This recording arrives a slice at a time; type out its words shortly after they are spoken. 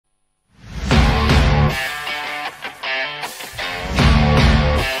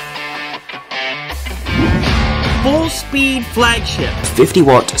high-speed flagship.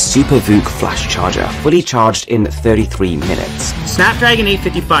 50-watt Super VOOC flash charger, fully charged in 33 minutes. Snapdragon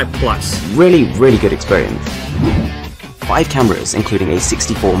 855 Plus. Really good experience. 5 cameras, including a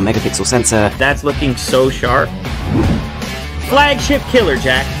 64-megapixel sensor. That's looking so sharp. Flagship killer,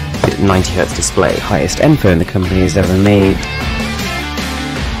 Jack. 90Hz display, highest end phone the company has ever made.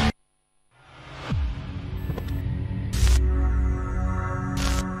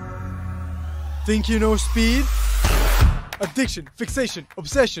 Think you know speed? Addiction, fixation,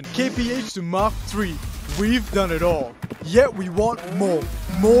 obsession, KPH to Mach 3. We've done it all. Yet we want more.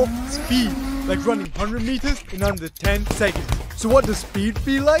 More speed. Like running 100 meters in under 10 seconds. So what does speed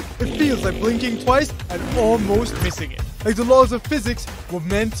feel like? It feels like blinking twice and almost missing it. Like the laws of physics were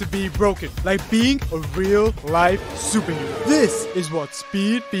meant to be broken. Like being a real-life superhero. This is what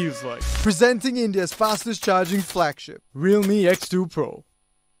speed feels like. Presenting India's fastest charging flagship, Realme X2Pro.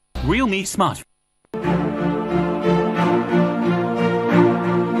 Realme Smart.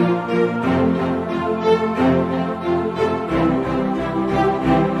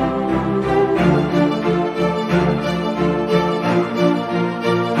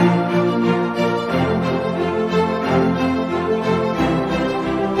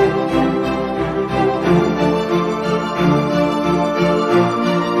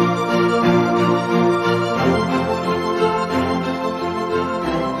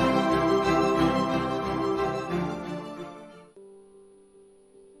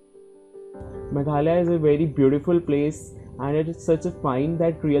 Meghalaya is a very beautiful place and it is such a find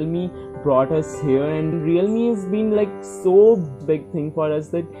that Realme brought us here, and Realme has been like so big thing for us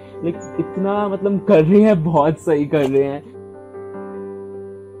that like इतना मतलब कर रहे हैं, बहुत सही कर रहे हैं.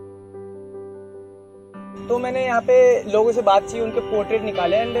 तो मैंने यहाँ पे लोगों से बात की, उनके पोर्ट्रेट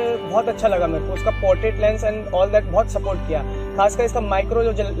निकाले एंड बहुत अच्छा लगा मेरे को. उसका portrait lens and all that बहुत सपोर्ट किया. खासकर इसका माइक्रो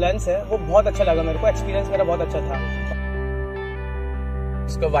जो लेंस है वो बहुत अच्छा लगा मेरे को. एक्सपीरियंस मेरा बहुत अच्छा था.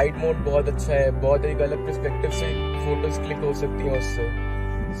 इसका वाइड मोड बहुत अच्छा है. बहुत एक अलग पर्सपेक्टिव से फोटोज क्लिक हो सकती हैं उससे.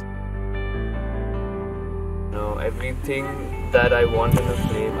 No, everything that I want in a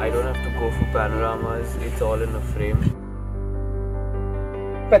frame, I don't have to go for panoramas. It's all in a frame.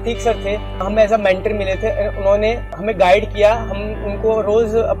 Prateek sir थे, हम एज अ मेंटर मिले थे. उन्होंने हमें गाइड किया. हम उनको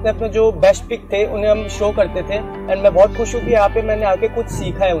रोज अपने अपने जो बेस्ट पिक थे उन्हें हम शो करते थे. एंड मैं बहुत खुश हूँ कि यहाँ पे मैंने आके कुछ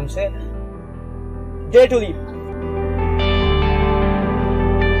सीखा है उनसे. Day to leave.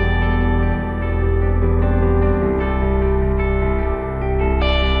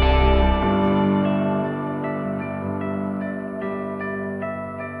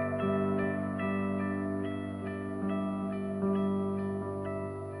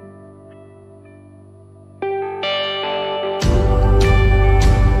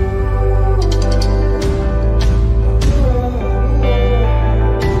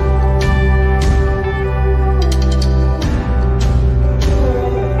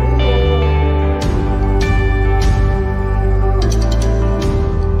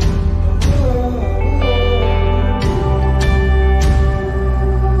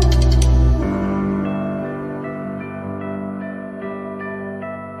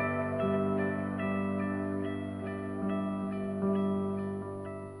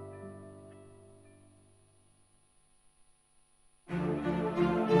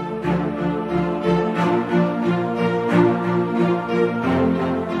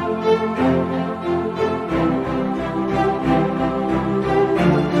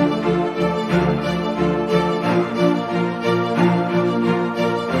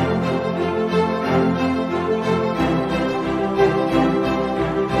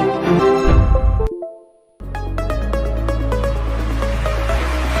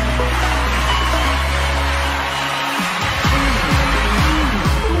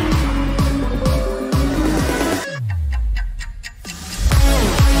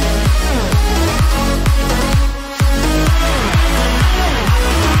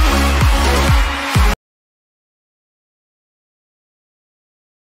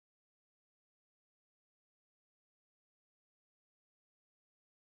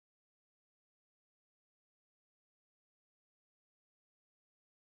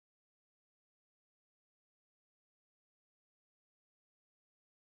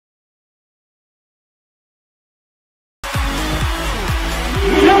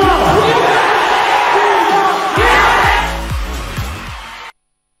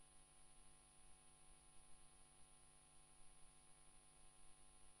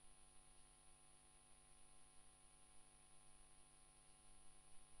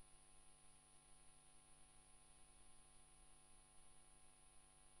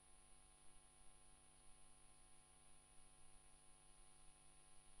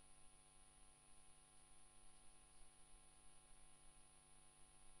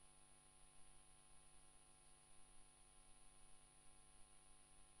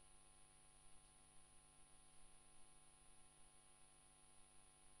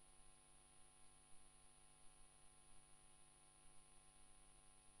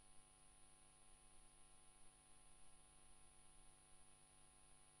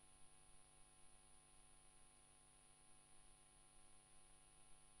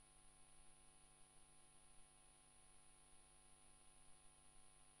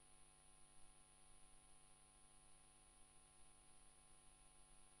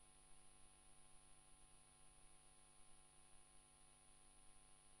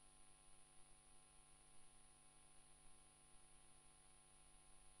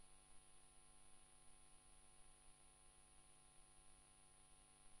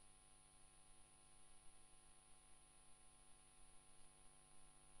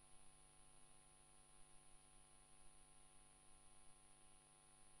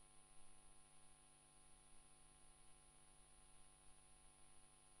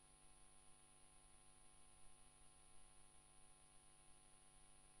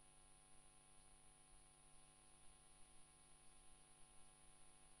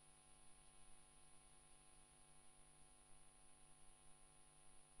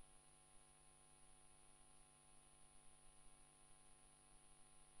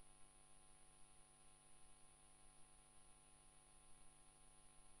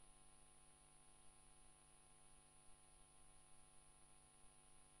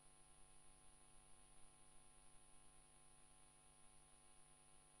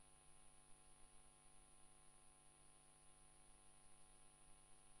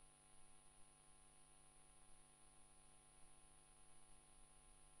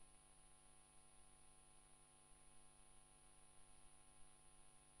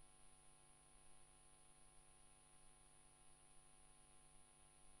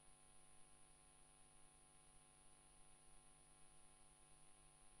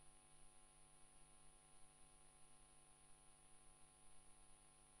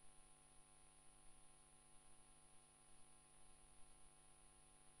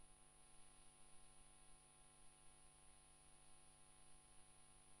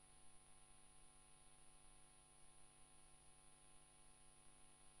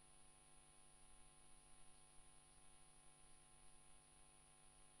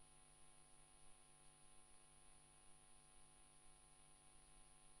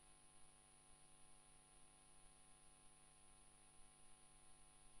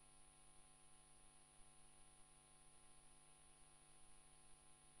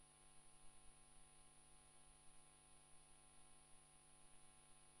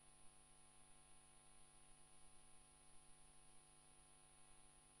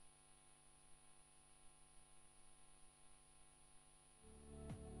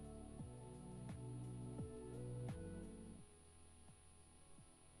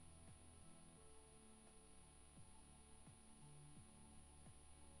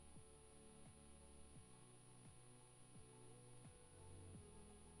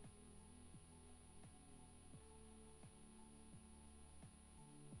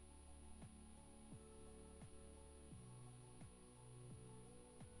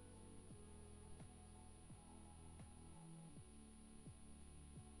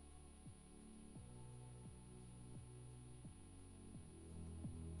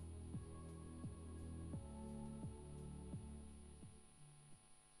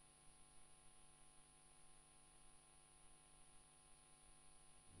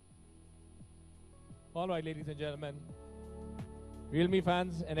 All right, ladies and gentlemen, Realme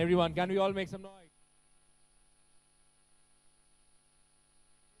fans and everyone, can we all make some noise?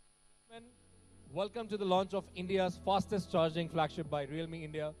 Welcome to the launch of India's fastest charging flagship by Realme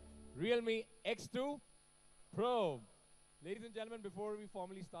India, Realme X2Pro. Ladies and gentlemen, before we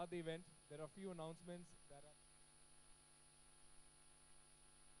formally start the event, there are a few announcements that are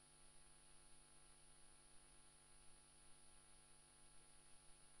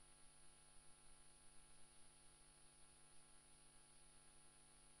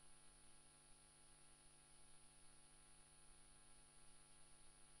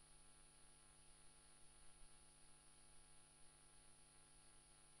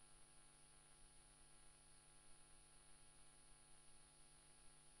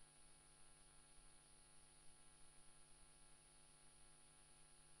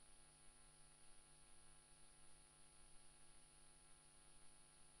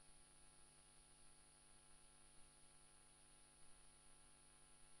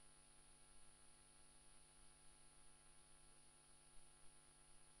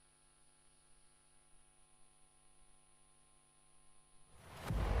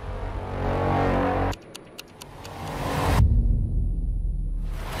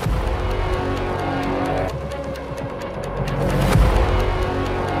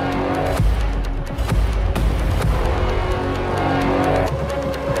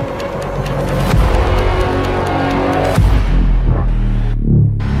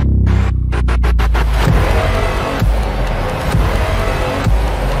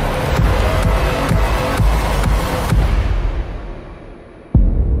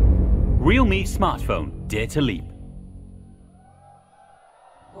Realme smartphone, dare to leap.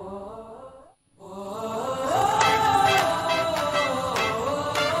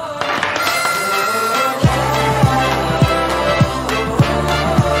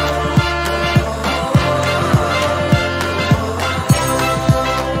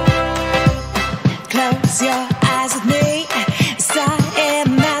 Close your eyes with me, start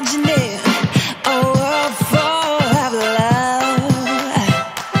imagining a world full of love.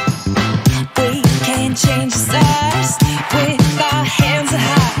 We can change the stars with our hands and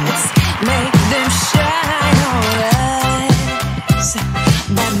hearts, make them shine on us.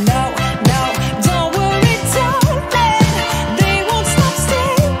 But no, no, don't worry, darling, they won't stop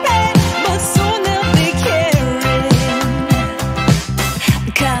staring, but soon they'll be caring.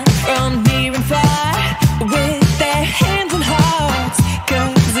 Come from near and far with their hands and hearts,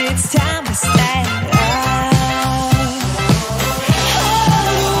 'cause it's time to stand up. Oh,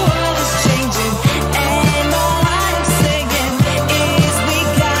 the world is changing, and all I'm saying is we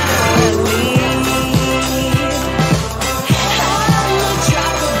gotta leave. I'm a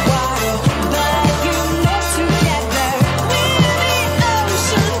drop of water, but you know together we're the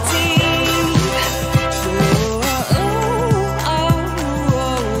ocean deep.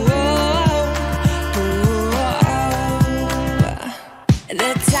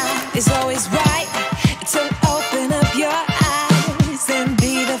 The time is always right to open up your eyes and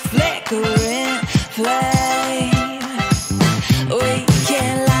be the flickering flame. We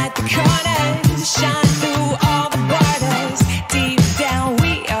can light the corners, shine through all the borders. Deep down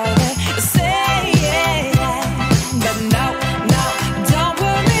we are the same. But no, no, don't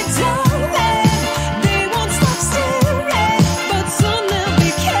worry, darling, they won't stop staring, but soon they'll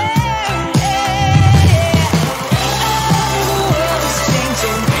be caring. Oh, the world is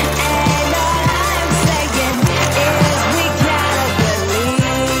changing, and all I'm saying is we gotta believe.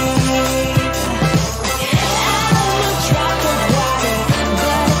 I'm a drop of water,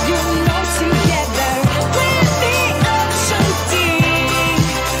 but you know together we're the ocean deep.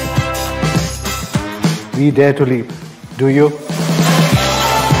 We dare to leap. Do you?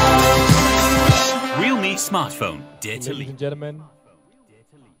 Realme smartphone, dare to Ladies leap. and gentlemen,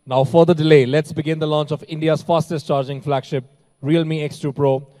 now for the delay, let's begin the launch of India's fastest charging flagship, Realme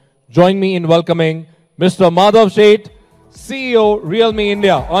X2Pro. Join me in welcoming Mr. Madhav Sheth, CEO, Realme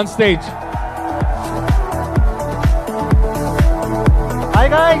India, on stage. Hi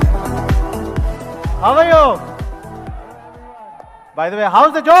guys. How are you? By the way,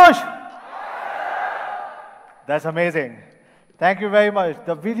 how's the Josh? That's amazing. Thank you very much.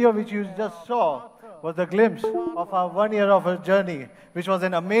 The video which you just saw was a glimpse of our 1 year of a journey, which was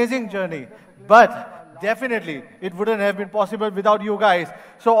an amazing journey. But definitely, it wouldn't have been possible without you guys.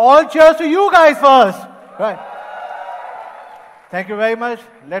 So all cheers to you guys first. Right. Thank you very much.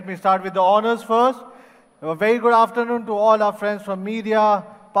 Let me start with the honors first. A very good afternoon to all our friends from media,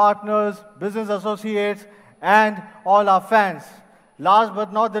 partners, business associates, and all our fans. Last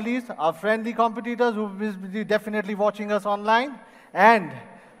but not the least, our friendly competitors who will be definitely watching us online. And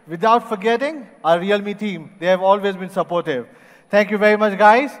without forgetting our Realme team. They have always been supportive. Thank you very much,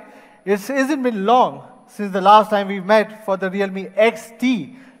 guys. It hasn't been long since the last time we met for the Realme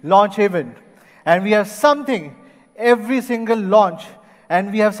XT launch event. And we have something every single launch,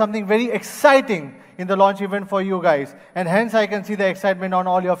 and we have something very exciting in the launch event for you guys. And hence I can see the excitement on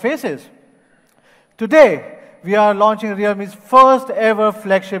all your faces. Today, we are launching Realme's first ever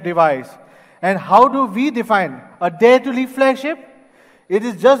flagship device. And how do we define a dare-to-leap flagship? It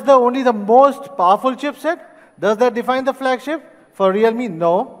is just only the most powerful chipset. Does that define the flagship? For Realme,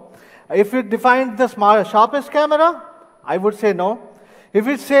 no. If it defines the sharpest camera, I would say no. If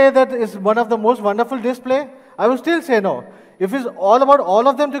it say that it's one of the most wonderful display, I would still say no. If it's all about all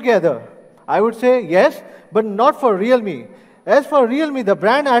of them together, I would say yes, but not for Realme. As for Realme, the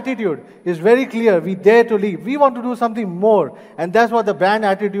brand attitude is very clear. We dare to leap. We want to do something more, and that's what the brand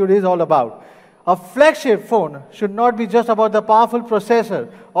attitude is all about. A flagship phone should not be just about the powerful processor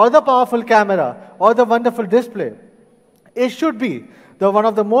or the powerful camera or the wonderful display. It should be one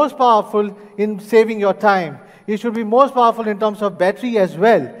of the most powerful in saving your time. It should be most powerful in terms of battery as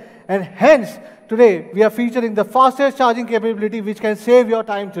well. And hence, today, we are featuring the fastest charging capability which can save your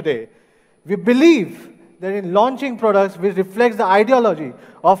time today. We believe that in launching products which reflects the ideology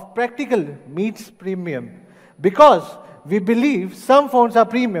of practical meets premium. Because we believe some phones are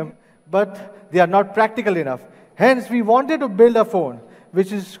premium, but they are not practical enough. Hence, we wanted to build a phone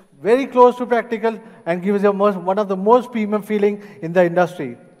which is very close to practical and gives you one of the most premium feeling in the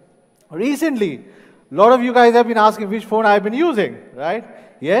industry. Recently, a lot of you guys have been asking which phone I've been using, right?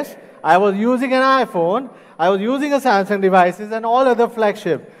 Yes, I was using an iPhone, I was using a Samsung devices and all other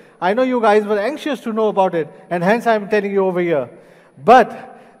flagship. I know you guys were anxious to know about it, and hence I'm telling you over here.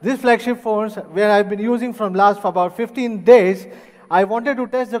 But these flagship phones, where I've been using from last for about 15 days, I wanted to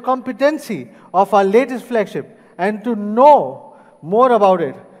test the competency of our latest flagship and to know more about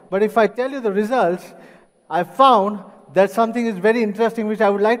it. But if I tell you the results, I found that something is very interesting which I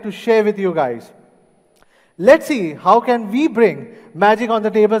would like to share with you guys. Let's see how can we bring magic on the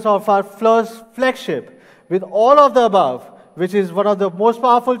tables of our first flagship with all of the above, which is one of the most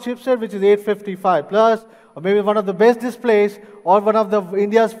powerful chipset, which is 855 plus, or maybe one of the best displays, or one of the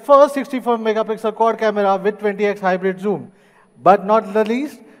India's first 64 megapixel quad camera with 20x hybrid zoom. But not the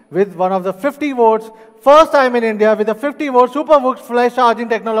least, with one of the 50 volts, first time in India, with a 50 volt super flash charging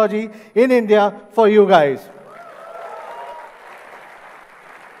technology in India for you guys.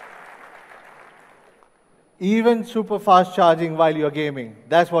 Even super fast charging while you're gaming.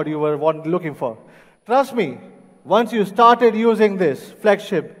 That's what you were looking for. Trust me, once you started using this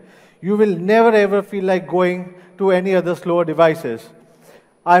flagship, you will never ever feel like going to any other slower devices.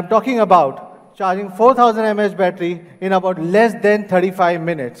 I'm talking about charging 4000 mAh battery in about less than 35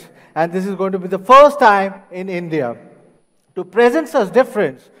 minutes. And this is going to be the first time in India. To present such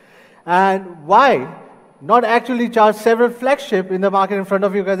difference, and why not actually charge several flagship in the market in front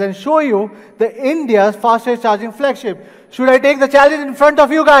of you guys and show you the India's fastest charging flagship. Should I take the challenge in front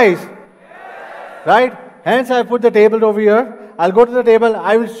of you guys? Yes. Right? Hence I put the table over here. I'll go to the table,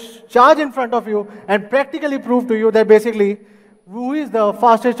 I will charge in front of you and practically prove to you that basically who is the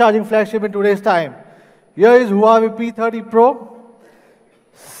fastest charging flagship in today's time. Here is Huawei P30 Pro,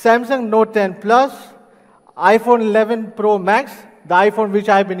 Samsung Note 10 Plus, iPhone 11 Pro Max, the iPhone which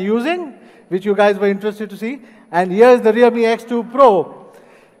I've been using, which you guys were interested to see. And here is the Realme X2 Pro.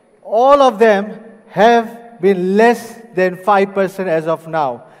 All of them have been less than 5% as of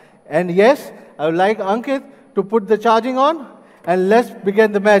now. And yes, I would like Ankit to put the charging on, and let's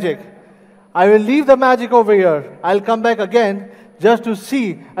begin the magic. I will leave the magic over here. I'll come back again just to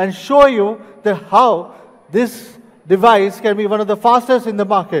see and show you that how this device can be one of the fastest in the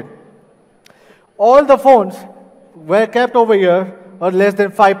market. All the phones were kept over here or less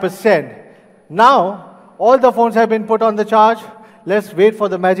than 5%. Now, all the phones have been put on the charge. Let's wait for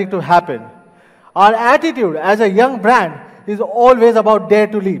the magic to happen. Our attitude as a young brand is always about dare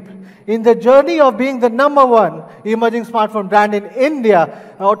to leap. In the journey of being the #1 emerging smartphone brand in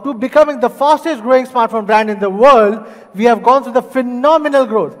India, or to becoming the fastest growing smartphone brand in the world, we have gone through the phenomenal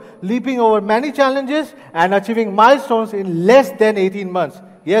growth, leaping over many challenges and achieving milestones in less than 18 months.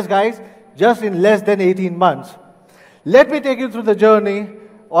 Yes, guys, just in less than 18 months. Let me take you through the journey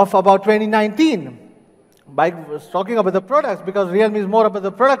of about 2019. By talking about the products, because Realme is more about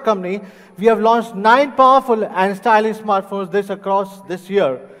the product company, we have launched 9 powerful and stylish smartphones across this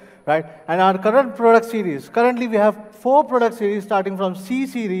year. Right? And our current product series, currently we have 4 product series starting from C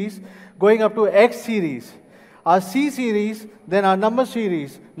series going up to X series. Our C series, then our number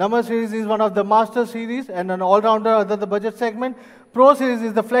series. Number series is one of the master series and an all-rounder under the budget segment. Pro series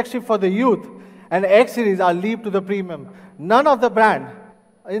is the flagship for the youth. And X series, our leap to the premium. None of the brand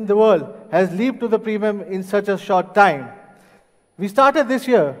in the world has leaped to the premium in such a short time. We started this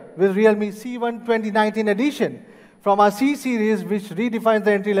year with Realme C1 2019 edition from our C series, which redefines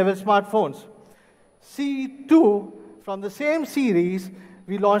the entry-level smartphones. C2 from the same series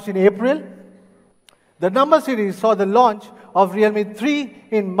we launched in April. The number series saw the launch of Realme 3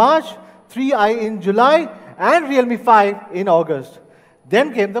 in March, 3i in July, and Realme 5 in August.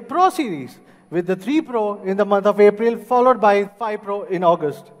 Then came the Pro series with the 3 Pro in the month of April, followed by 5 Pro in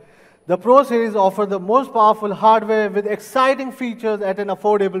August. The Pro series offers the most powerful hardware with exciting features at an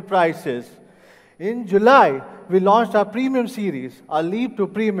affordable prices. In July, we launched our premium series, our leap to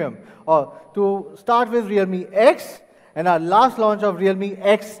premium, to start with Realme X, and our last launch of Realme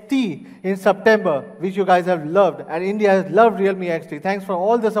XT in September, which you guys have loved, and India has loved Realme XT. Thanks for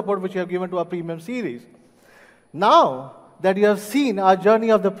all the support which you have given to our premium series. Now that you have seen our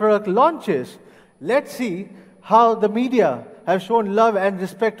journey of the product launches, let's see how the media have shown love and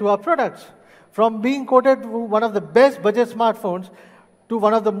respect to our products. From being quoted one of the best budget smartphones to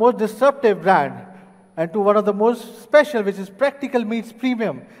one of the most disruptive brand, and to one of the most special, which is practical meets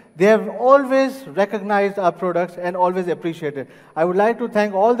premium. They have always recognized our products and always appreciated. I would like to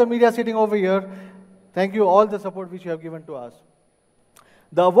thank all the media sitting over here. Thank you all the support which you have given to us.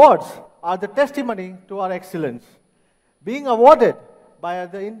 The awards are the testimony to our excellence. Being awarded by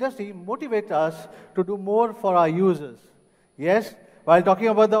the industry motivates us to do more for our users. Yes, while talking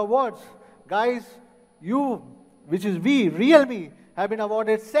about the awards, guys, you, which is we, Realme, have been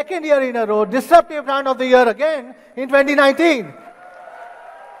awarded second year in a row, Disruptive Brand of the Year again in 2019.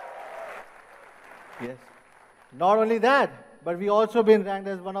 Yes. Not only that, but we also been ranked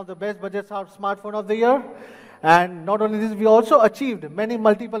as one of the best budget smartphone of the year. And not only this, we also achieved many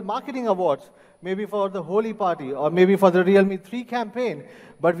multiple marketing awards, maybe for the Holi party or maybe for the Realme 3 campaign,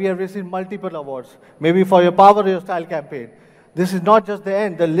 but we have received multiple awards, maybe for your Power Your Style campaign. This is not just the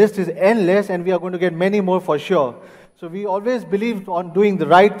end, the list is endless and we are going to get many more for sure. So we always believe on doing the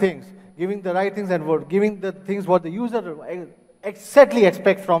right things, giving the right things and giving the things what the user exactly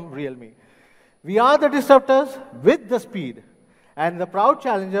expect from Realme. We are the disruptors with the speed and the proud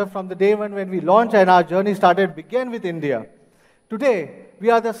challenger from the day one when we launched and our journey started began with India. Today, we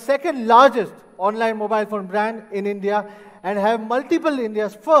are the second largest online mobile phone brand in India and have multiple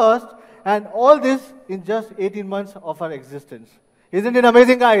India's first, and all this in just 18 months of our existence. Isn't it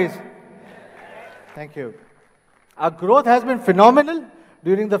amazing, guys? Thank you. Our growth has been phenomenal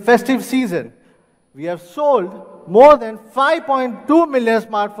during the festive season. We have sold more than 5.2 million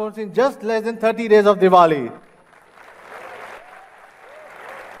smartphones in just less than 30 days of Diwali.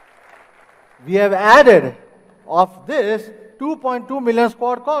 We have added of this 2.2 million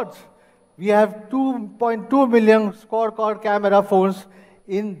squad cards. We have 2.2 million squad card camera phones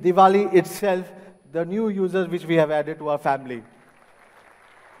in Diwali itself, the new users which we have added to our family.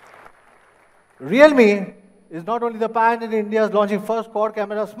 Realme is not only the pioneer in India's launching first quad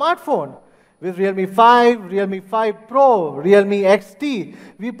camera smartphone. With Realme 5, Realme 5 Pro, Realme XT,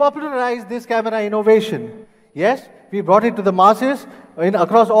 we popularized this camera innovation. Yes, we brought it to the masses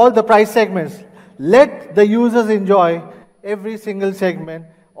across all the price segments. Let the users enjoy every single segment,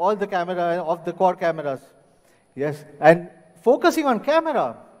 all the camera of the quad cameras. Yes, and focusing on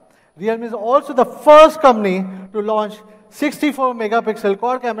camera, Realme is also the first company to launch 64 megapixel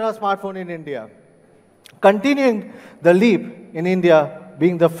quad camera smartphone in India. Continuing the leap in India,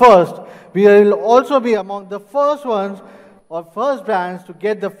 being the first, we will also be among the first ones or first brands to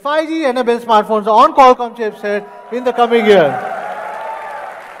get the 5G enabled smartphones on Qualcomm chipset in the coming year.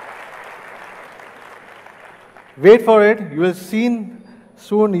 Wait for it, you will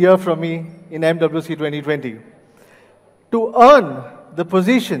soon hear from me in MWC 2020. To earn the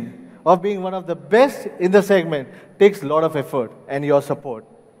position of being one of the best in the segment takes a lot of effort and your support,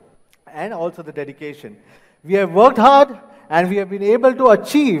 and also the dedication. We have worked hard and we have been able to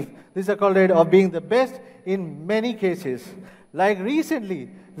achieve this accolade of being the best in many cases. Like recently,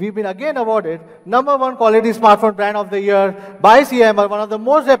 we've been again awarded #1 quality smartphone brand of the year by CMR, one of the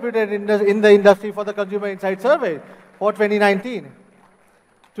most reputed in the industry for the Consumer Insight Survey for 2019.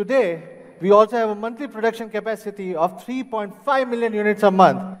 Today, we also have a monthly production capacity of 3.5 million units a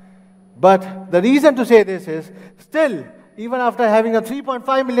month. But the reason to say this is, still, even after having a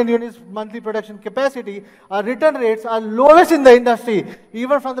 3.5 million units monthly production capacity, our return rates are lowest in the industry.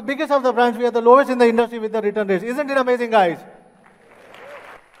 Even from the biggest of the brands, we are the lowest in the industry with the return rates. Isn't it amazing, guys?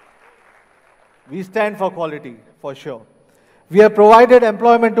 We stand for quality, for sure. We have provided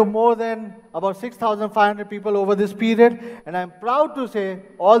employment to more than about 6,500 people over this period, and I'm proud to say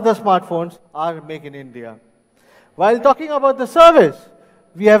all the smartphones are made in India. While talking about the service,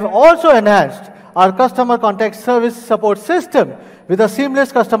 we have also enhanced our customer contact service support system with a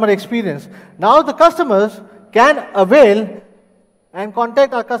seamless customer experience. Now the customers can avail and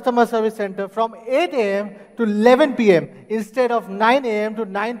contact our customer service center from 8 a.m. to 11 p.m. instead of 9 a.m. to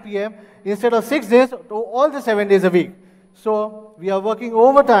 9 p.m. instead of 6 days to all the 7 days a week. So we are working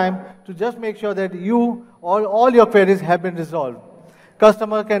overtime to just make sure that all your queries have been resolved.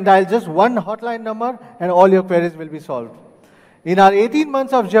 Customer can dial just one hotline number and all your queries will be solved. In our 18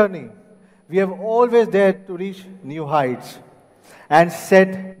 months of journey, we have always dared to reach new heights and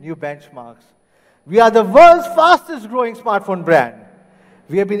set new benchmarks. We are the world's fastest growing smartphone brand.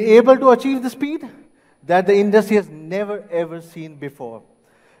 We have been able to achieve the speed that the industry has never ever seen before.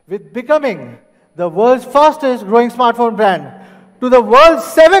 With becoming the world's fastest growing smartphone brand to the world's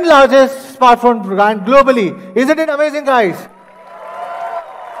 7th largest smartphone brand globally. Isn't it amazing, guys?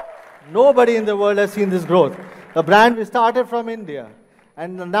 Nobody in the world has seen this growth. The brand we started from India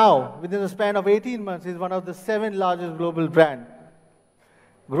and now within a span of 18 months is one of the 7th largest global brand.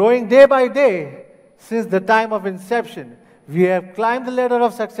 Growing day by day since the time of inception, we have climbed the ladder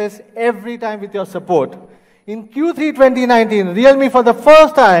of success every time with your support. In Q3 2019, Realme for the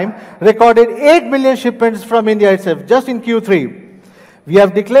first time recorded 8 million shipments from India itself, just in Q3. We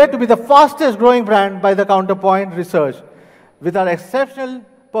have declared to be the fastest growing brand by the Counterpoint research. With our exceptional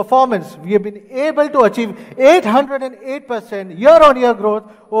performance, we have been able to achieve 808% year-on-year growth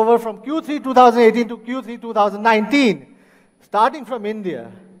over from Q3 2018 to Q3 2019. Starting from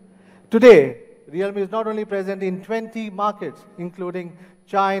India, today, Realme is not only present in 20 markets, including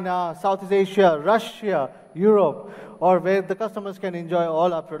China, Southeast Asia, Russia, Europe, or where the customers can enjoy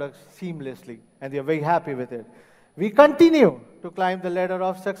all our products seamlessly, and they are very happy with it. We continue to climb the ladder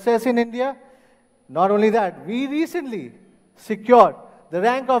of success in India. Not only that, we recently secured the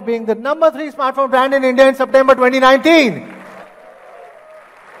rank of being the number 3 smartphone brand in India in September 2019.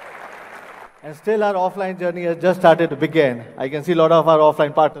 And still our offline journey has just started to begin. I can see a lot of our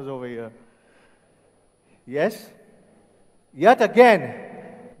offline partners over here. Yes? Yet again,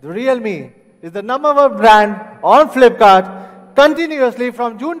 the Realme is the number 1 brand on Flipkart continuously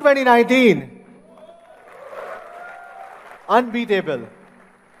from June 2019. Unbeatable.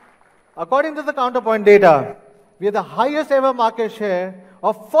 According to the Counterpoint data, we have the highest ever market share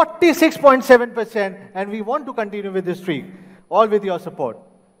of 46.7%, and we want to continue with this streak, all with your support.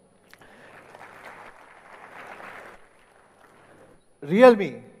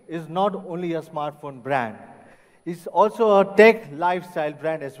 Realme is not only a smartphone brand, it's also a tech lifestyle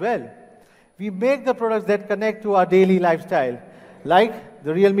brand as well. We make the products that connect to our daily lifestyle, like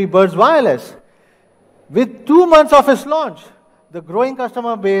the Realme Buds Wireless. With 2 months of its launch, the growing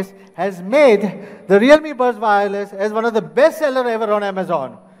customer base has made the Realme Buds Wireless as one of the best sellers ever on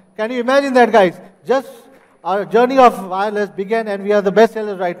Amazon. Can you imagine that, guys? Just our journey of wireless began and we are the best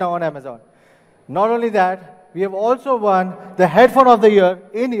sellers right now on Amazon. Not only that, we have also won the Headphone of the Year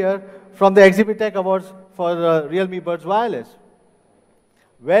in-year from the Exhibit Tech Awards for the Realme Buds Wireless.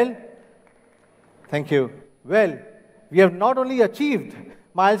 Well, thank you. Well, we have not only achieved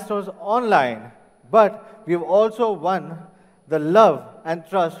milestones online, but we have also won the love and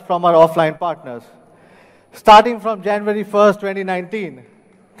trust from our offline partners. Starting from January 1st, 2019,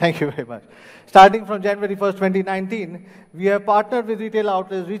 thank you very much. Starting from January 1st, 2019, we have partnered with retail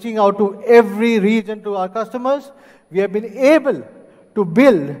outlets, reaching out to every region to our customers. We have been able to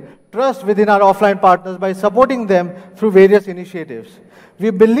build trust within our offline partners by supporting them through various initiatives. We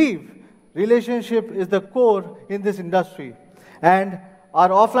believe relationship is the core in this industry, and our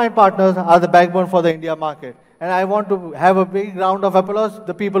offline partners are the backbone for the India market. And I want to have a big round of applause to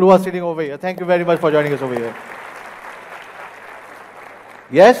the people who are sitting over here. Thank you very much for joining us over here.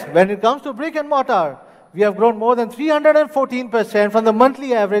 Yes, when it comes to brick and mortar, we have grown more than 314% from the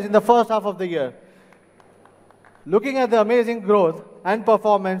monthly average in the first half of the year. Looking at the amazing growth and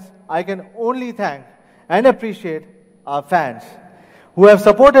performance, I can only thank and appreciate our fans who have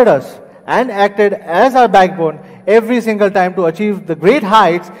supported us and acted as our backbone every single time to achieve the great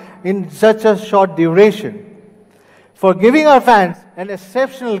heights in such a short duration. For giving our fans an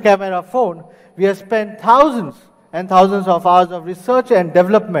exceptional camera phone, we have spent thousands and thousands of hours of research and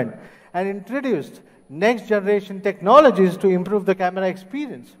development and introduced next generation technologies to improve the camera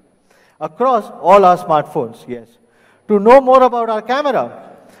experience across all our smartphones. Yes. To know more about our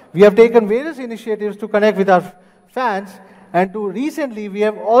camera, we have taken various initiatives to connect with our fans, and recently we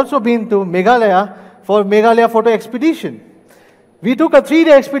have also been to Meghalaya for Meghalaya Photo Expedition. We took a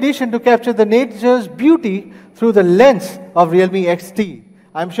 3-day expedition to capture the nature's beauty through the lens of Realme XT.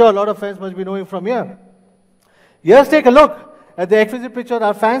 I'm sure a lot of fans must be knowing from here. Just take a look at the exquisite picture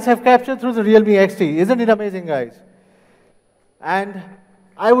our fans have captured through the Realme XT. Isn't it amazing, guys? And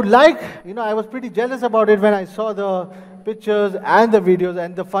I would like, I was pretty jealous about it when I saw the pictures and the videos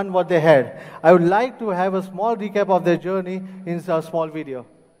and the fun what they had. I would like to have a small recap of their journey in a small video.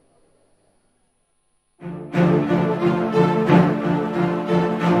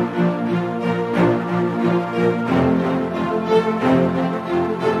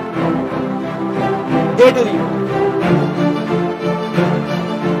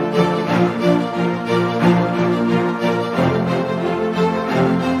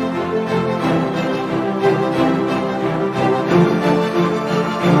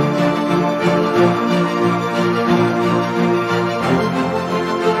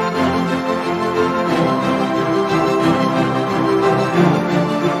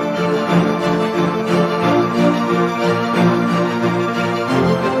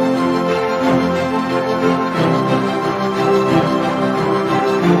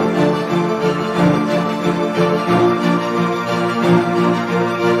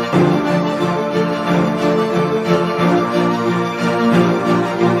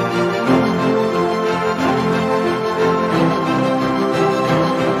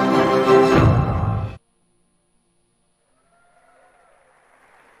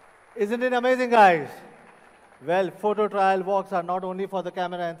 Isn't it amazing, guys? Well, photo trial walks are not only for the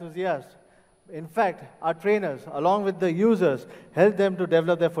camera enthusiasts. In fact, our trainers, along with the users, help them to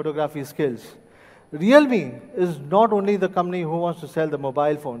develop their photography skills. Realme is not only the company who wants to sell the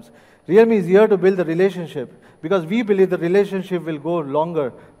mobile phones. Realme is here to build the relationship because we believe the relationship will go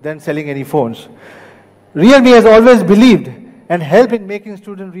longer than selling any phones. Realme has always believed and helped in making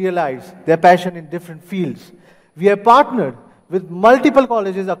students realize their passion in different fields. We have partnered with multiple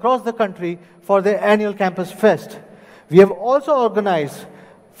colleges across the country for their annual Campus Fest. We have also organized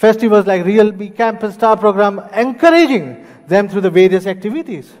festivals like Realme Campus Star Program, encouraging them through the various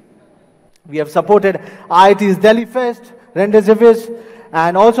activities. We have supported IIT's Delhi Fest, Rendezvous,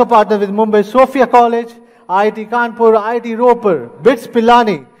 and also partnered with Mumbai Sophia College, IIT Kanpur, IIT Ropar, BITS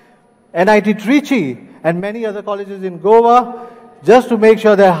Pilani, NIT Trichy, and many other colleges in Goa, just to make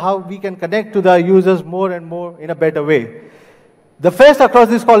sure that how we can connect to the users more and more in a better way. The fest across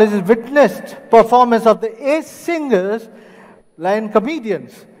these colleges witnessed performance of the ace singers and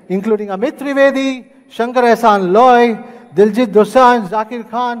comedians, including Amit Trivedi, Shankar Ehsan Loy, Diljit Dosanjh, Zakir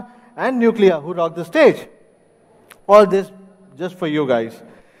Khan, and Nuclear, who rocked the stage. All this just for you guys.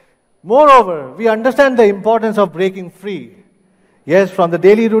 Moreover, we understand the importance of breaking free. Yes, from the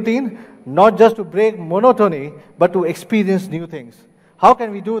daily routine, not just to break monotony, but to experience new things. How can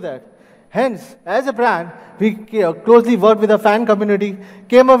we do that? Hence, as a brand, we closely worked with the fan community,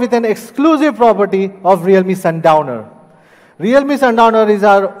 came up with an exclusive property of Realme Sundowner. Realme Sundowner is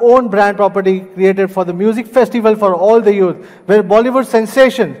our own brand property created for the music festival for all the youth, where Bollywood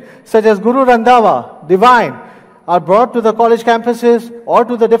sensations such as Guru Randhawa, Divine, are brought to the college campuses or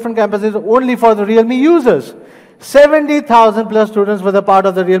to the different campuses only for the Realme users. 70,000 plus students were the part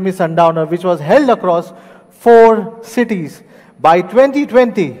of the Realme Sundowner, which was held across 4 cities. By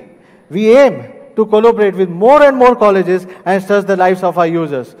 2020, we aim to collaborate with more and more colleges and touch the lives of our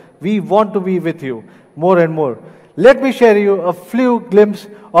users. We want to be with you more and more. Let me share you a few glimpses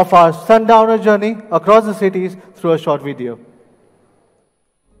of our Sundowner journey across the cities through a short video.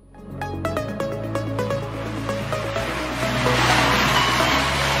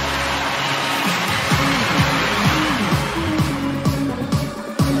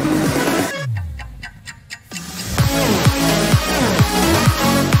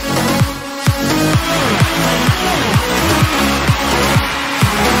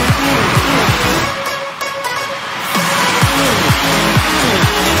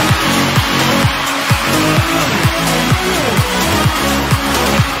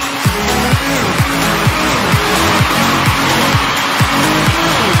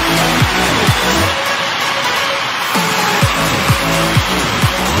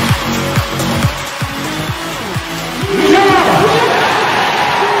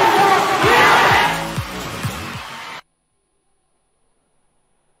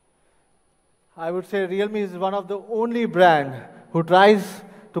 I would say Realme is one of the only brand who tries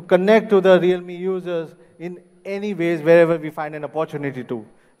to connect to the Realme users in any ways wherever we find an opportunity to.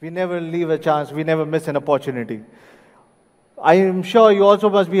 We never leave a chance, we never miss an opportunity. I am sure you also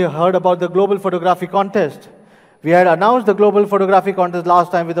must be heard about the Global Photography Contest. We had announced the Global Photography Contest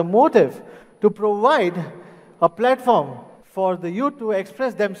last time with a motive to provide a platform for the youth to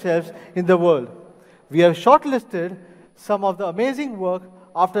express themselves in the world. We have shortlisted some of the amazing work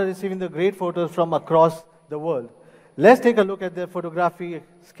after receiving the great photos from across the world. Let's take a look at their photography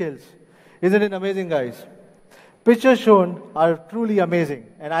skills. Isn't it amazing, guys? Pictures shown are truly amazing,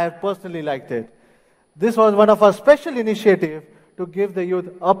 and I have personally liked it. This was one of our special initiatives to give the youth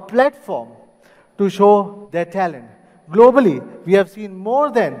a platform to show their talent. Globally, we have seen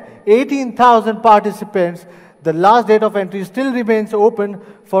more than 18,000 participants. The last date of entry still remains open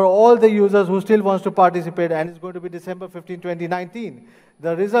for all the users who still wants to participate, and it's going to be December 15, 2019.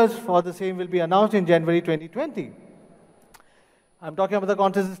 The results for the same will be announced in January 2020. I'm talking about the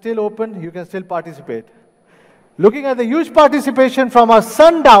contest is still open. You can still participate. Looking at the huge participation from our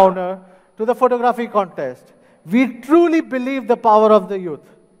sundowner to the photography contest, we truly believe the power of the youth.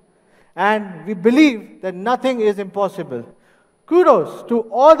 And we believe that nothing is impossible. Kudos to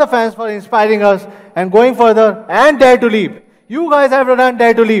all the fans for inspiring us and going further and Dare to Leap. You guys have done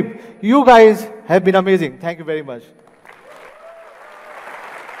Dare to Leap. You guys have been amazing. Thank you very much.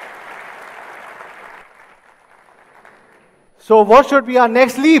 So what should be our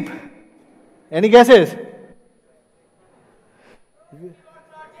next leap? Any guesses?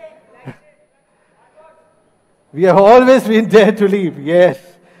 We have always been Dare to Leap, yes.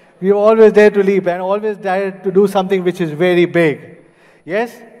 We always dare to leap and always dare to do something which is very big.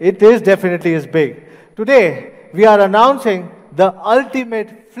 Yes, it is definitely is big. Today, we are announcing the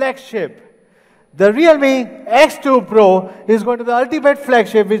ultimate flagship. The Realme X2 Pro is going to be the ultimate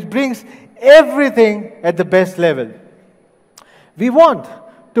flagship which brings everything at the best level. We want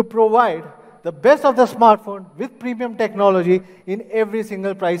to provide the best of the smartphone with premium technology in every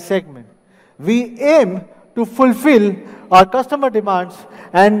single price segment. We aim to fulfill our customer demands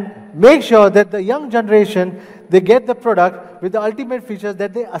and make sure that the young generation, they get the product with the ultimate features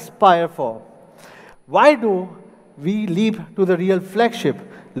that they aspire for. Why do we leap to the real flagship?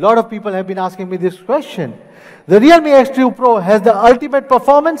 A lot of people have been asking me this question. The Realme X2 Pro has the ultimate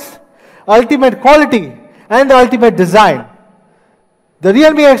performance, ultimate quality, and the ultimate design. The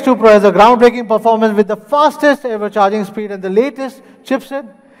Realme X2 Pro has a groundbreaking performance with the fastest ever charging speed and the latest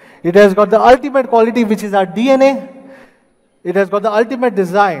chipset. It has got the ultimate quality, which is our DNA. It has got the ultimate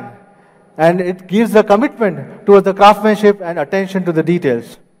design, and it gives the commitment towards the craftsmanship and attention to the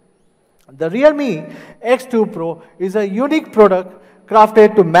details. The Realme X2 Pro is a unique product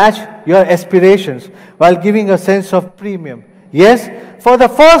crafted to match your aspirations while giving a sense of premium. Yes, for the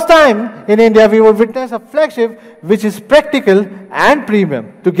first time in India, we will witness a flagship which is practical and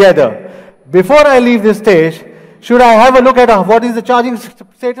premium together. Before I leave this stage, should I have a look at what is the charging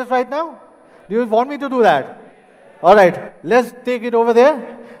status right now? Do you want me to do that? All right, let's take it over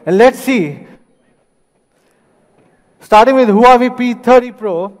there and let's see. Starting with Huawei P30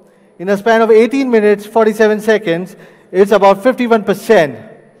 Pro, in a span of 18 minutes, 47 seconds, it's about 51%.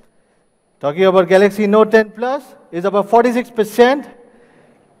 Talking about Galaxy Note 10 Plus, is about 46%.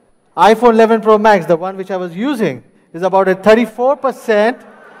 iPhone 11 Pro Max, the one which I was using, is about at 34%.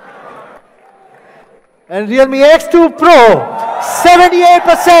 And Realme X2 Pro,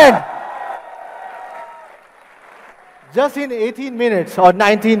 78%. Just in 18 minutes, or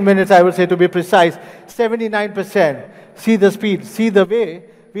 19 minutes, I would say to be precise, 79%. See the speed, see the way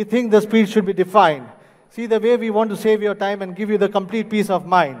we think the speed should be defined. See the way we want to save your time and give you the complete peace of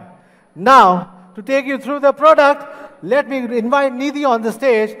mind. Now, to take you through the product, let me invite Nidhi on the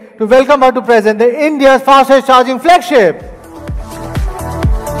stage to welcome her to present the India's fastest charging flagship.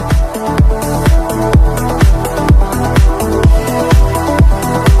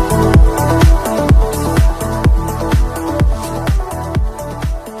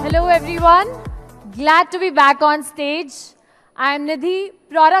 Hello everyone, glad to be back on stage. I am Nidhi,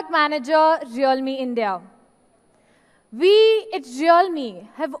 Product Manager, Realme India. We at Realme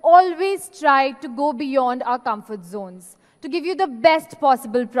have always tried to go beyond our comfort zones to give you the best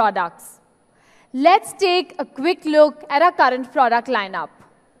possible products. Let's take a quick look at our current product lineup.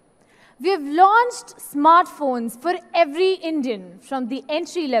 We have launched smartphones for every Indian from the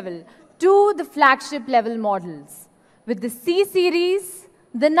entry level to the flagship level models with the C series,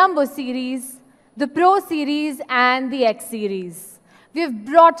 the Number series, the Pro series and the X series. We have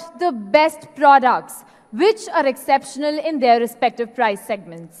brought the best products which are exceptional in their respective price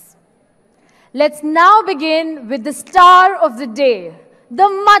segments. Let's now begin with the star of the day, the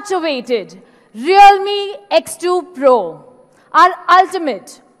much-awaited Realme X2 Pro, our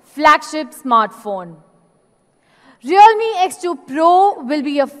ultimate flagship smartphone. Realme X2 Pro will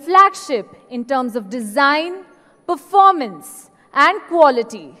be a flagship in terms of design, performance, and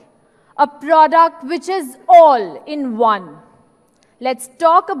quality, a product which is all in one. Let's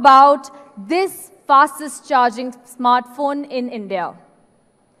talk about this fastest charging smartphone in India.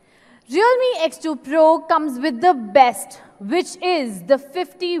 Realme X2 Pro comes with the best, which is the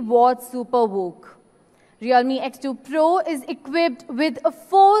 50-watt Super VOOC. Realme X2 Pro is equipped with a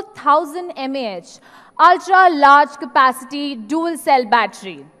 4000 mAh ultra-large capacity dual-cell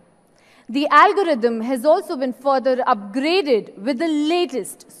battery. The algorithm has also been further upgraded with the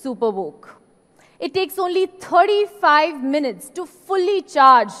latest Super VOOC. It takes only 35 minutes to fully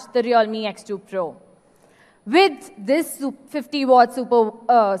charge the Realme X2 Pro with this 50-watt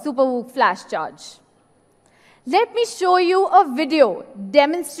SuperVOOC flash charge. Let me show you a video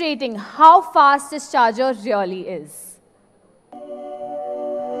demonstrating how fast this charger really is.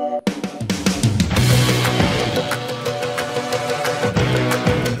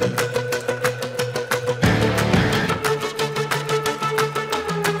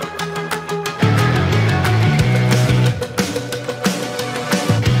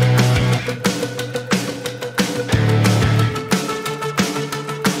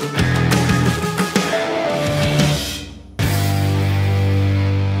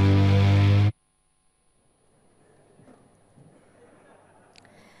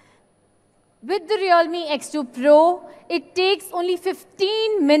 With the Realme X2 Pro, it takes only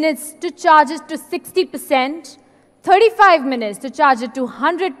 15 minutes to charge it to 60%, 35 minutes to charge it to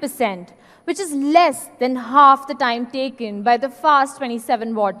 100%, which is less than half the time taken by the fast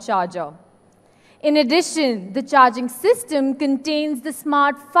 27-watt charger. In addition, the charging system contains the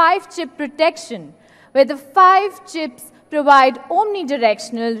smart 5-chip protection, where the 5 chips provide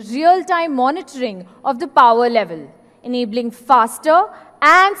omnidirectional real-time monitoring of the power level, enabling faster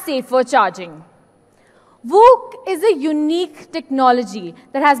and safer charging. VOOC is a unique technology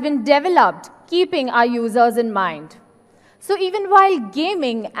that has been developed keeping our users in mind. So even while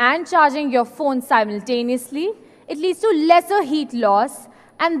gaming and charging your phone simultaneously, it leads to lesser heat loss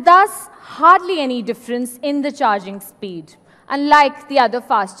and thus hardly any difference in the charging speed, unlike the other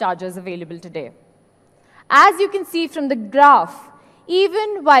fast chargers available today. As you can see from the graph,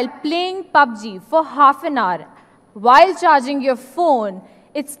 even while playing PUBG for half an hour, while charging your phone,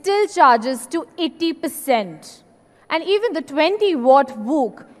 it still charges to 80%. And even the 20-watt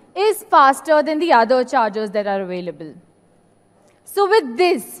VOOC is faster than the other chargers that are available. So with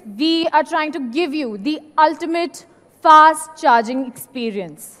this, we are trying to give you the ultimate fast charging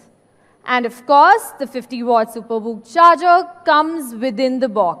experience. And of course, the 50-watt SuperVOOC charger comes within the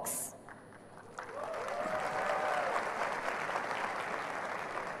box.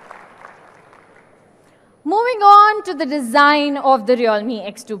 Moving on to the design of the Realme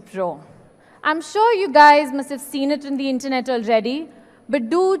X2 Pro. I'm sure you guys must have seen it on the internet already, but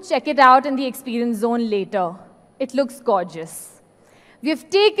do check it out in the experience zone later. It looks gorgeous. We have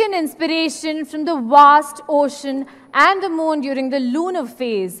taken inspiration from the vast ocean and the moon during the lunar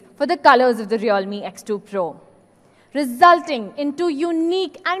phase for the colors of the Realme X2 Pro, resulting in 2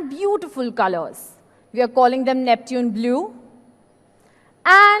 unique and beautiful colors. We are calling them Neptune Blue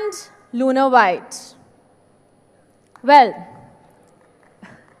and Lunar White. Well,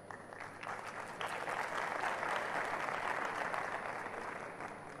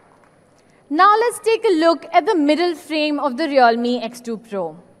 now let's take a look at the middle frame of the Realme X2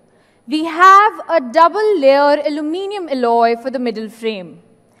 Pro. We have a double-layer aluminum alloy for the middle frame.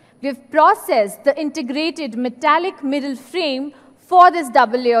 We have processed the integrated metallic middle frame for this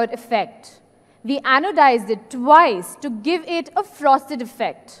double-layered effect. We anodized it twice to give it a frosted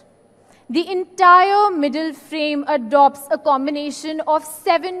effect. The entire middle frame adopts a combination of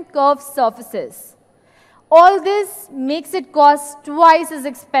 7 curved surfaces. All this makes it cost twice as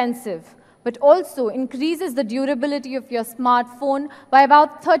expensive, but also increases the durability of your smartphone by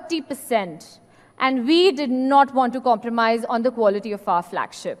about 30%. And we did not want to compromise on the quality of our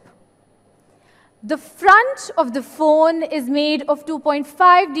flagship. The front of the phone is made of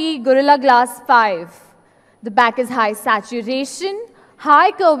 2.5D Gorilla Glass 5. The back is high saturation,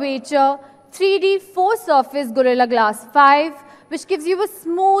 high curvature, 3D 4-surface Gorilla Glass 5, which gives you a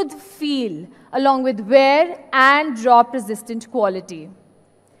smooth feel, along with wear and drop-resistant quality.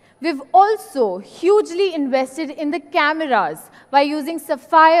 We've also hugely invested in the cameras by using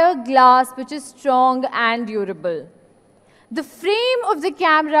sapphire glass, which is strong and durable. The frame of the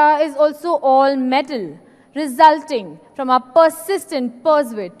camera is also all metal, resulting from our persistent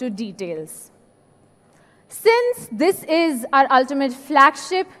pursuit to details. Since this is our ultimate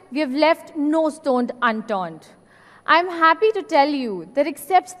flagship, we have left no stone unturned. I'm happy to tell you that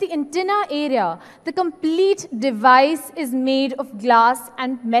except the antenna area, the complete device is made of glass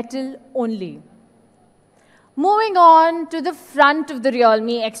and metal only. Moving on to the front of the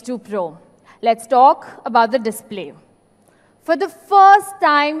Realme X2 Pro, let's talk about the display. For the first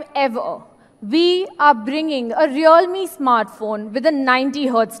time ever, we are bringing a Realme smartphone with a 90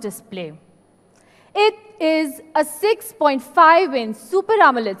 Hz display. It is a 6.5-inch Super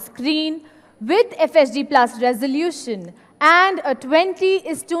AMOLED screen with FHD Plus resolution and a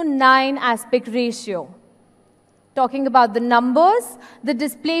 20:9 aspect ratio. Talking about the numbers, the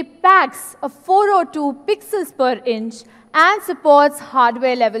display packs a 402 pixels per inch and supports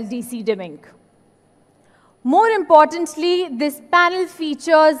hardware-level DC dimming. More importantly, this panel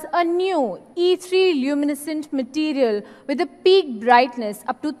features a new E3 luminescent material with a peak brightness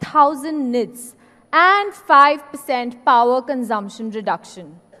up to 1000 nits and 5% power consumption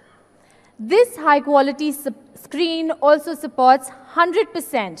reduction. This high-quality screen also supports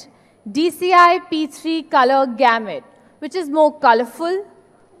 100% DCI P3 color gamut, which is more colorful,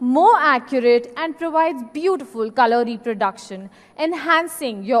 more accurate, and provides beautiful color reproduction,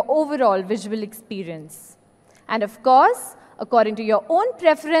 enhancing your overall visual experience. And of course, according to your own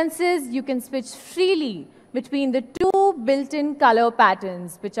preferences, you can switch freely between the two built-in color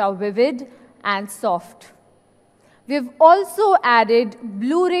patterns, which are vivid and soft. We've also added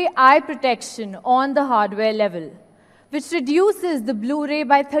Blu-ray eye protection on the hardware level, which reduces the Blu-ray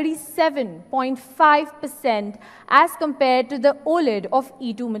by 37.5% as compared to the OLED of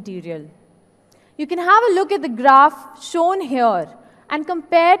E2 material. You can have a look at the graph shown here, and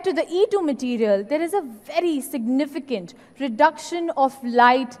compared to the E2 material, there is a very significant reduction of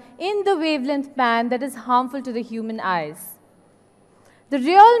light in the wavelength band that is harmful to the human eyes. The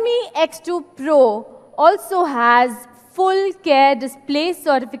Realme X2 Pro also has full care display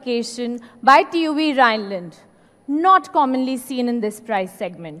certification by TÜV Rheinland, not commonly seen in this price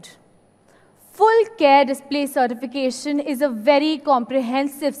segment. Full care display certification is a very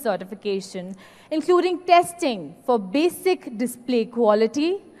comprehensive certification, including testing for basic display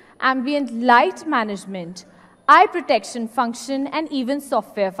quality, ambient light management, eye protection function, and even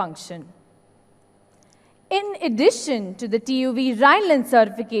software function. In addition to the TÜV Rheinland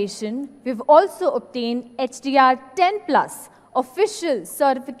certification, we've also obtained HDR10 Plus official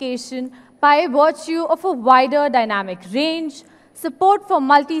certification by virtue of a wider dynamic range, support for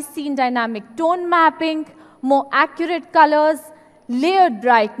multi-scene dynamic tone mapping, more accurate colors, layered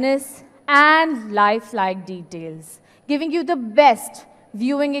brightness, and lifelike details, giving you the best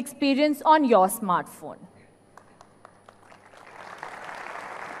viewing experience on your smartphone.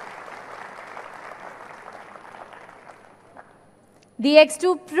 The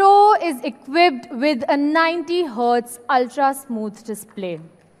X2 Pro is equipped with a 90 Hz ultra smooth display.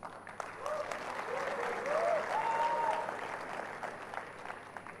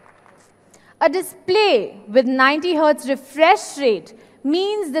 A display with 90 Hz refresh rate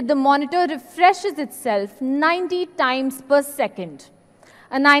means that the monitor refreshes itself 90 times per second.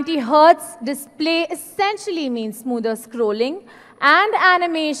 A 90 Hz display essentially means smoother scrolling and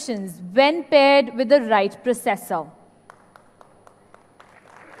animations when paired with the right processor.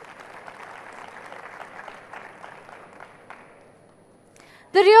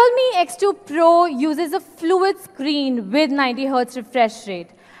 The Realme X2 Pro uses a fluid screen with 90 Hz refresh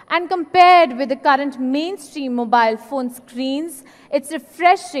rate, and compared with the current mainstream mobile phone screens, its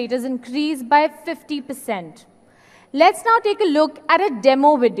refresh rate is increased by 50%. Let's now take a look at a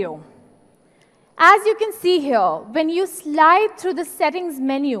demo video. As you can see here, when you slide through the settings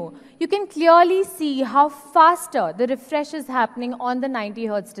menu, you can clearly see how faster the refresh is happening on the 90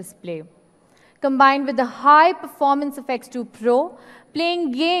 Hz display. Combined with the high performance of X2 Pro,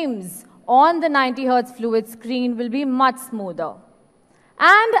 playing games on the 90 Hz fluid screen will be much smoother.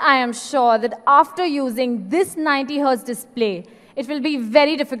 And I am sure that after using this 90 Hz display, it will be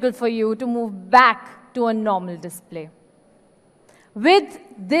very difficult for you to move back to a normal display. With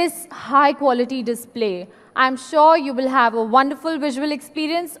this high quality display, I'm sure you will have a wonderful visual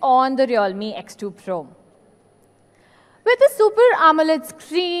experience on the Realme X2 Pro. With the Super AMOLED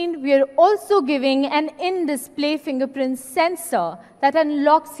screen, we are also giving an in-display fingerprint sensor that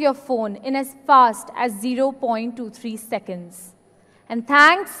unlocks your phone in as fast as 0.23 seconds. And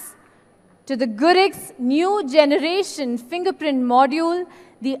thanks to the GoodX new generation fingerprint module,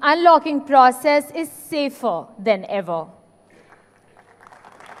 the unlocking process is safer than ever.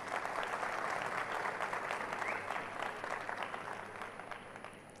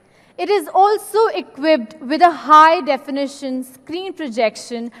 It is also equipped with a high-definition screen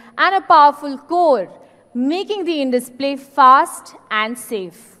projection and a powerful core, making the in-display fast and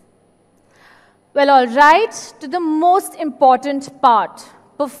safe. Well, all right, to the most important part,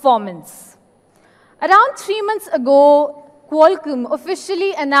 performance. Around 3 months ago, Qualcomm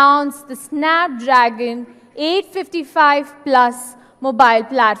officially announced the Snapdragon 855 Plus mobile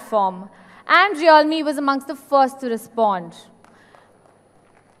platform, and Realme was amongst the first to respond.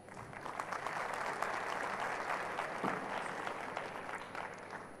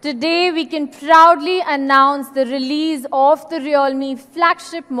 Today, we can proudly announce the release of the Realme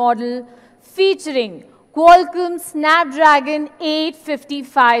flagship model featuring Qualcomm Snapdragon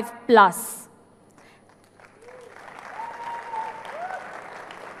 855 Plus.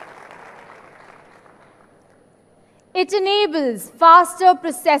 It enables faster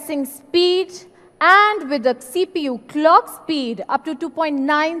processing speed and with a CPU clock speed up to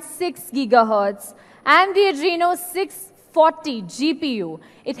 2.96 gigahertz and the Adreno 640 GPU,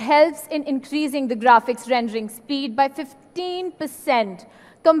 it helps in increasing the graphics rendering speed by 15%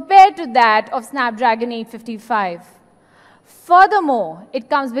 compared to that of Snapdragon 855. Furthermore, it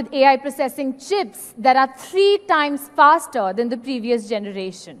comes with AI processing chips that are 3 times faster than the previous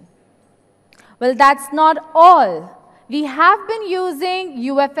generation. Well, that's not all. We have been using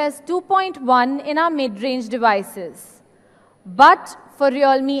UFS 2.1 in our mid-range devices. But for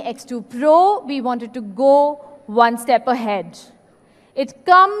Realme X2 Pro, we wanted to go one step ahead. It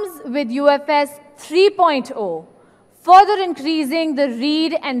comes with UFS 3.0, further increasing the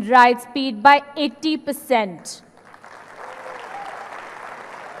read and write speed by 80%.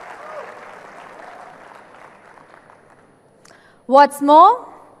 What's more,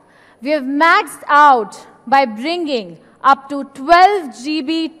 we have maxed out by bringing up to 12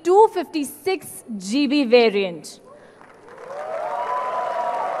 GB 256 GB variant.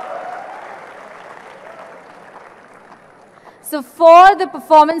 So for the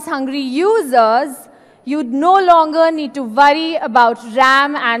performance-hungry users, you'd no longer need to worry about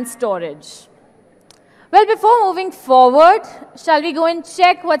RAM and storage. Well, before moving forward, shall we go and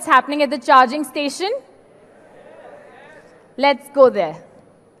check what's happening at the charging station? Let's go there.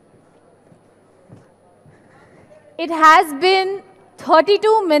 It has been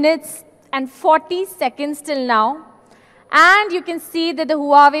 32 minutes and 40 seconds till now, and you can see that the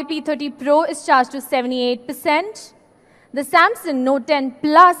Huawei P30 Pro is charged to 78%. The Samsung Note 10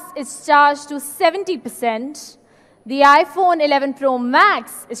 Plus is charged to 70%. The iPhone 11 Pro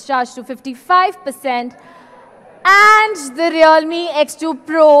Max is charged to 55%. And the Realme X2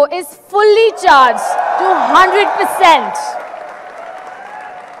 Pro is fully charged to 100%.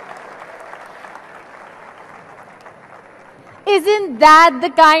 Isn't that the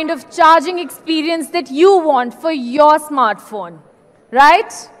kind of charging experience that you want for your smartphone,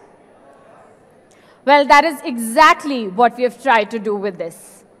 right? Well, that is exactly what we have tried to do with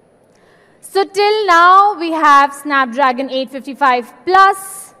this. So till now, we have Snapdragon 855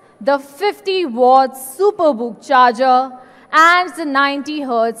 Plus, the 50-watt SuperBook charger, and the 90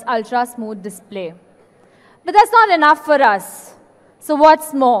 Hz ultra-smooth display. But that's not enough for us. So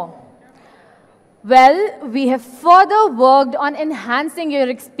what's more? Well, we have further worked on enhancing your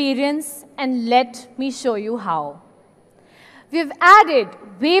experience, and let me show you how. We've added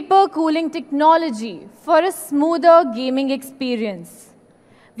vapor cooling technology for a smoother gaming experience.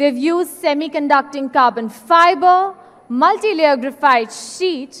 We've used semiconducting carbon fiber, multi-layer graphite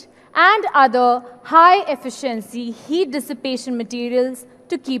sheet, and other high-efficiency heat dissipation materials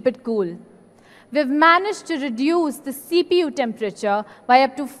to keep it cool. We've managed to reduce the CPU temperature by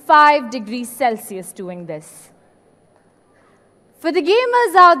up to 5 degrees Celsius doing this. For the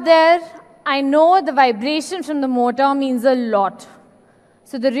gamers out there, I know the vibration from the motor means a lot.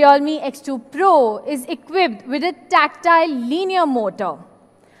 So the Realme X2 Pro is equipped with a tactile linear motor.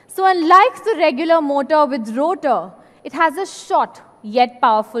 So unlike the regular motor with rotor, it has a short yet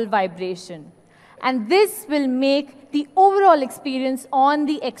powerful vibration. And this will make the overall experience on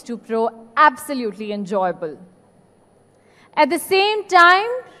the X2 Pro absolutely enjoyable. At the same time,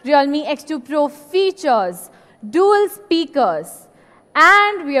 Realme X2 Pro features dual speakers,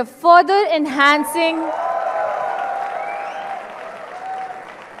 and we are further enhancing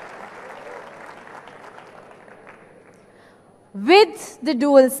with the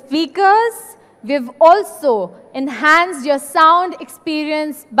dual speakers. We've also enhanced your sound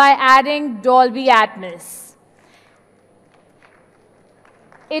experience by adding Dolby Atmos.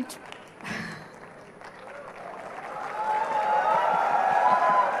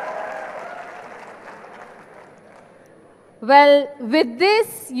 Well, with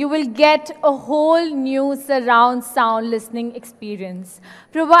this, you will get a whole new surround sound listening experience,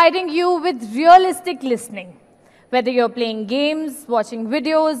 providing you with realistic listening, whether you're playing games, watching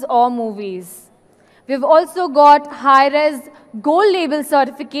videos, or movies. We've also got high-res gold label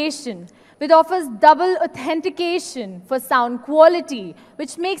certification, which offers double authentication for sound quality,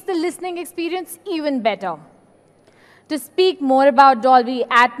 which makes the listening experience even better. To speak more about Dolby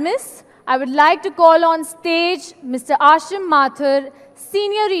Atmos, I would like to call on stage Mr. Ashim Mathur,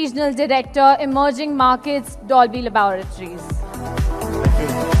 Senior Regional Director, Emerging Markets, Dolby Laboratories.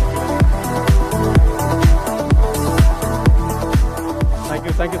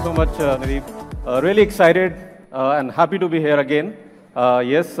 Thank you so much, Nidhi. Really excited and happy to be here again.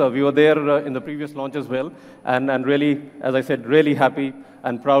 Yes, we were there in the previous launch as well, and really, as I said, really happy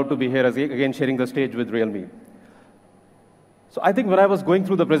and proud to be here again sharing the stage with Realme. So I think when I was going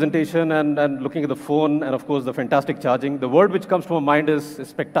through the presentation and looking at the phone and, of course, the fantastic charging, the word which comes to my mind is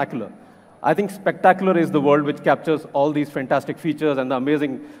spectacular. I think spectacular is the word which captures all these fantastic features and the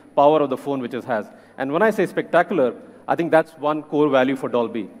amazing power of the phone which it has. And when I say spectacular, I think that's one core value for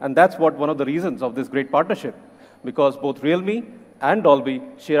Dolby. And that's one of the reasons of this great partnership, because both Realme and Dolby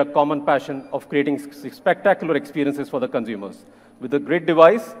share a common passion of creating spectacular experiences for the consumers. With a great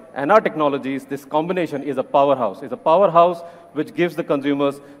device and our technologies, this combination is a powerhouse. It's a powerhouse which gives the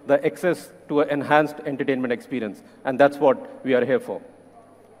consumers the access to an enhanced entertainment experience. And that's what we are here for.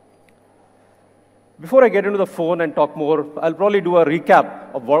 Before I get into the phone and talk more, I'll probably do a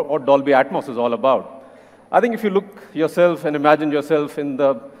recap of what Dolby Atmos is all about. I think if you look yourself and imagine yourself in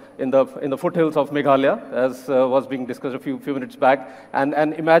the foothills of Meghalaya, as was being discussed a few minutes back, and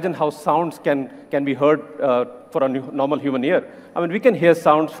imagine how sounds can be heard for a normal human ear. I mean, we can hear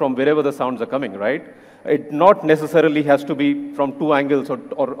sounds from wherever the sounds are coming, right? It not necessarily has to be from two angles or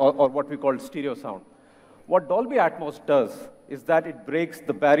what we call stereo sound. What Dolby Atmos does is that it breaks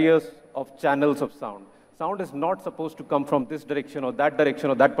the barriers of channels of sound. Sound is not supposed to come from this direction or that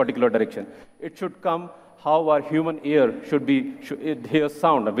particular direction. It should come how our human ear should hear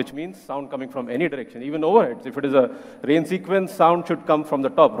sound, which means sound coming from any direction, even overheads. If it is a rain sequence, sound should come from the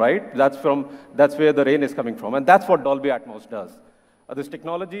top, right? That's where the rain is coming from, and that's what Dolby Atmos does. This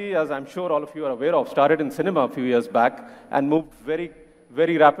technology, as I'm sure all of you are aware of, started in cinema a few years back and moved very,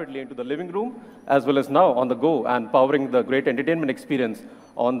 very rapidly into the living room, as well as now on the go, and powering the great entertainment experience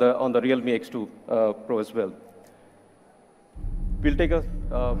on the Realme X2 Pro as well. We'll take a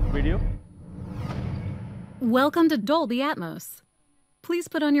video. Welcome to Dolby Atmos. Please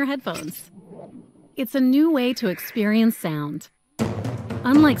put on your headphones. It's a new way to experience sound.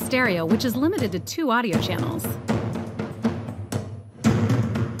 Unlike stereo, which is limited to 2 audio channels,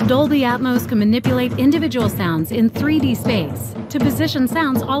 Dolby Atmos can manipulate individual sounds in 3D space to position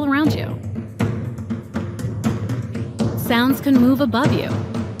sounds all around you. Sounds can move above you,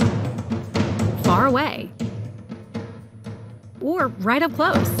 far away, or right up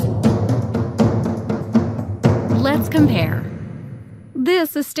close. Let's compare.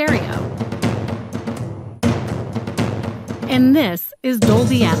 This is stereo. And this is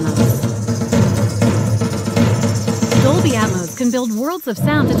Dolby Atmos. Dolby Atmos can build worlds of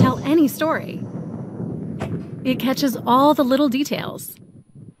sound to tell any story. It catches all the little details,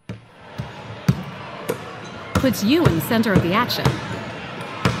 puts you in the center of the action,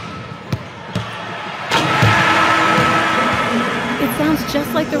 it sounds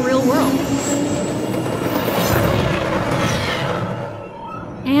just like the real world,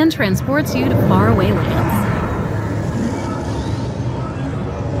 and transports you to faraway lands.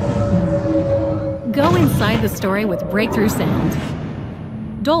 Go inside the story with breakthrough sound.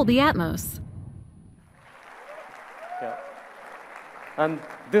 Dolby Atmos. Yeah. And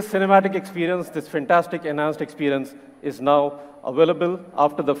this cinematic experience, this fantastic enhanced experience, is now available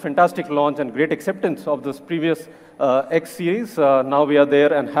after the fantastic launch and great acceptance of this previous X series. Now we are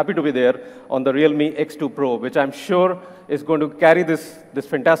there and happy to be there on the Realme X2 Pro, which I'm sure is going to carry this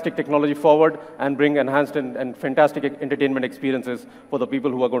fantastic technology forward and bring enhanced and fantastic entertainment experiences for the people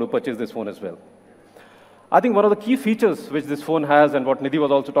who are going to purchase this phone as well. I think one of the key features which this phone has, and what Nidhi was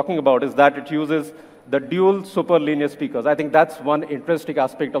also talking about, is that it uses the dual super linear speakers. I think that's one interesting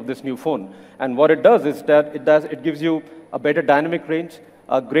aspect of this new phone. And what it does is that it gives you a better dynamic range,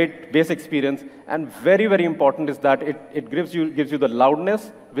 a great bass experience, and very, very important is that it gives you the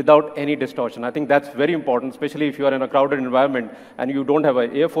loudness without any distortion. I think that's very important, especially if you are in a crowded environment and you don't have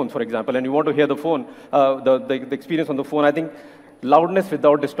earphones, for example, and you want to hear the phone, the experience on the phone. I think loudness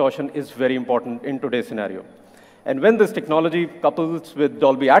without distortion is very important in today's scenario. And when this technology couples with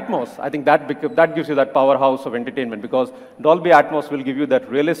Dolby Atmos, I think that gives you that powerhouse of entertainment, because Dolby Atmos will give you that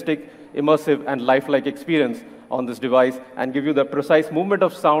realistic, immersive, and lifelike experience on this device and give you the precise movement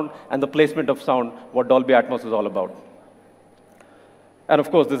of sound and the placement of sound, what Dolby Atmos is all about. And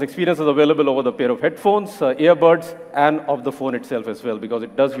of course, this experience is available over the pair of headphones, earbuds, and of the phone itself as well, because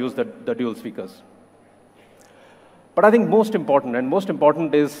it does use the dual speakers. But I think most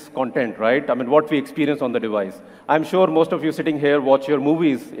important is content, right? I mean, what we experience on the device. I'm sure most of you sitting here watch your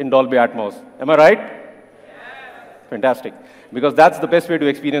movies in Dolby Atmos. Am I right? Yes. Fantastic. Because that's the best way to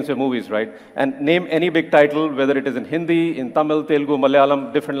experience your movies, right? And name any big title, whether it is in Hindi, in Tamil, Telugu,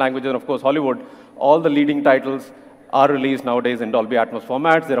 Malayalam, different languages, and of course Hollywood, all the leading titles are released nowadays in Dolby Atmos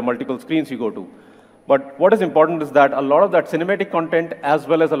formats. There are multiple screens you go to. But what is important is that a lot of that cinematic content, as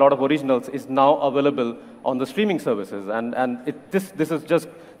well as a lot of originals, is now available on the streaming services. And this is just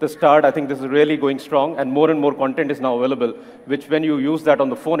the start. I think this is really going strong, and more content is now available, which when you use that on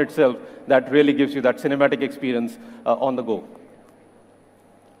the phone itself, that really gives you that cinematic experience on the go.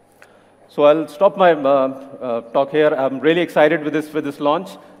 So I'll stop my talk here. I'm really excited with this launch.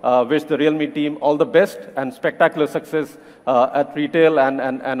 Wish the Realme team all the best and spectacular success at retail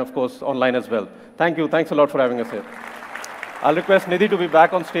and of course online as well. Thank you. Thanks a lot for having us here. I'll request Nidhi to be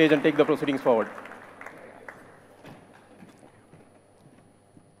back on stage and take the proceedings forward.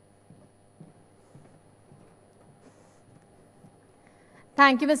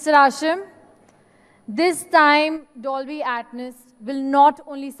 Thank you, Mr. Ashim. This time, Dolby Atmos will not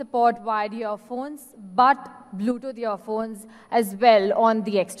only support wired earphones, but Bluetooth earphones as well on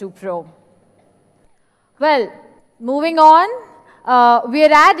the X2 Pro. Well, moving on, we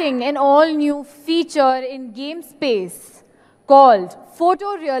are adding an all-new feature in game space called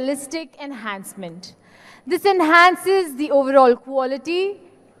Photorealistic Enhancement. This enhances the overall quality,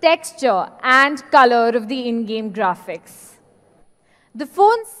 texture, and color of the in-game graphics. The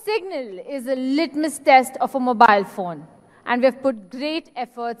phone's signal is a litmus test of a mobile phone, and we have put great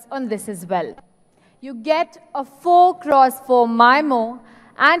efforts on this as well. You get a 4x4 MIMO,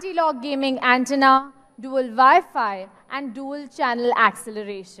 anti-lock gaming antenna, dual Wi-Fi, and dual channel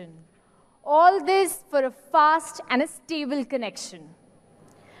acceleration. All this for a fast and a stable connection.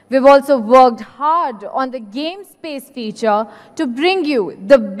 We've also worked hard on the game space feature to bring you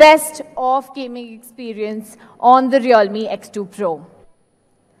the best of gaming experience on the Realme X2 Pro.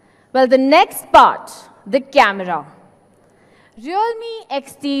 Well, the next part, the camera. Realme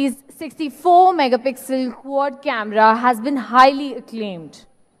XT's 64-megapixel quad camera has been highly acclaimed.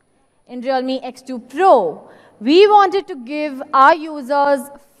 In Realme X2 Pro, we wanted to give our users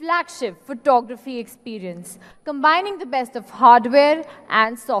flagship photography experience, combining the best of hardware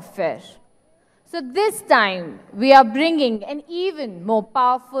and software. So this time, we are bringing an even more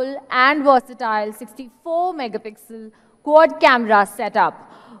powerful and versatile 64-megapixel quad camera setup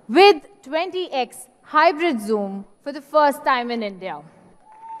with 20x hybrid zoom for the first time in India.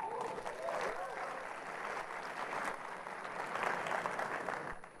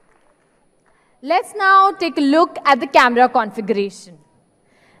 Let's now take a look at the camera configuration.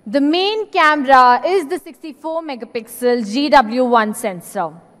 The main camera is the 64-megapixel GW1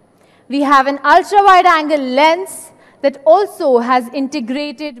 sensor. We have an ultra-wide-angle lens that also has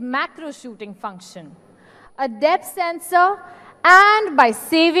integrated macro shooting function, a depth sensor, and by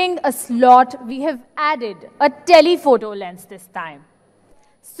saving a slot, we have added a telephoto lens this time.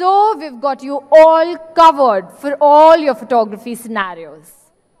 So we've got you all covered for all your photography scenarios.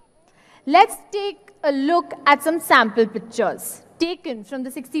 Let's take a look at some sample pictures taken from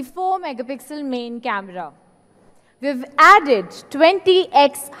the 64-megapixel main camera. We've added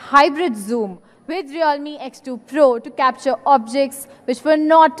 20x hybrid zoom with Realme X2 Pro to capture objects which were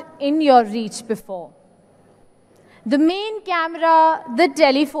not in your reach before. The main camera, the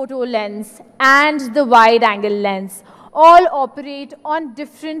telephoto lens, and the wide-angle lens all operate on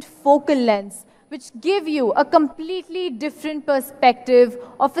different focal lengths, which give you a completely different perspective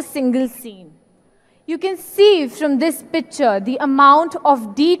of a single scene. You can see from this picture the amount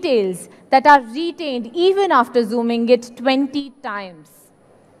of details that are retained even after zooming it 20 times.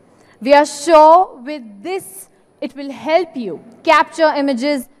 We are sure with this, it will help you capture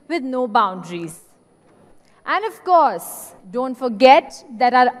images with no boundaries. And of course, don't forget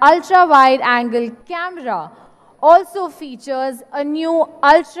that our ultra-wide-angle camera also features a new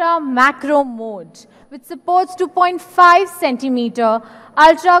ultra-macro mode, which supports 2.5 centimeter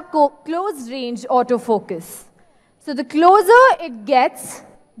ultra-close-range autofocus. So the closer it gets,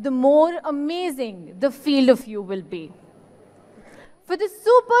 the more amazing the field of view will be. For the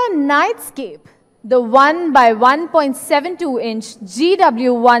super nightscape, the 1 by 1.72-inch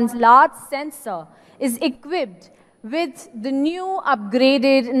GW1's large sensor is equipped with the new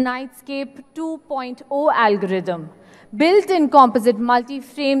upgraded Nightscape 2.0 algorithm, built-in composite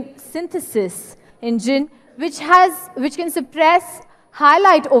multi-frame synthesis engine, which can suppress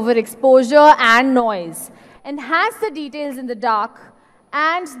highlight overexposure and noise, enhance the details in the dark,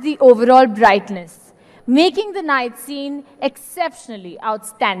 and the overall brightness, making the night scene exceptionally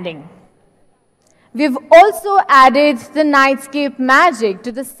outstanding. We've also added the Nightscape Magic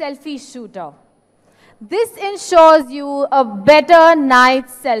to the selfie shooter. This ensures you a better night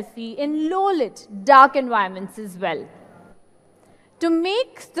selfie in low-lit, dark environments as well. To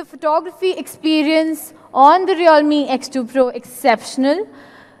make the photography experience on the Realme X2 Pro exceptional,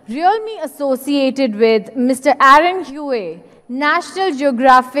 Realme associated with Mr. Aaron Huey, National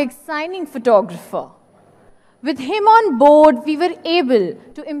Geographic signing photographer. With him on board, we were able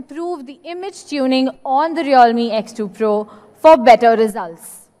to improve the image tuning on the Realme X2 Pro for better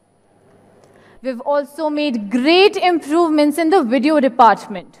results. We've also made great improvements in the video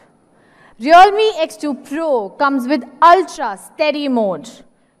department. Realme X2 Pro comes with ultra steady mode,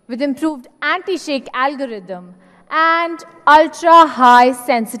 with improved anti-shake algorithm and ultra-high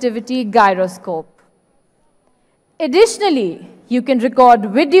sensitivity gyroscope. Additionally, you can record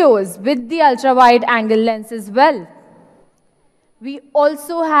videos with the ultra-wide angle lens as well. We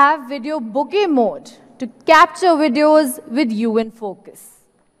also have video bokeh mode to capture videos with you in focus.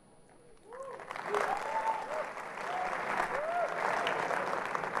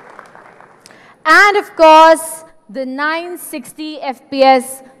 And of course, the 960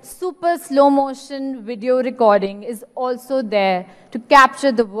 FPS super slow motion video recording is also there to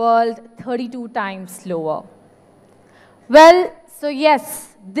capture the world 32 times slower. Well, so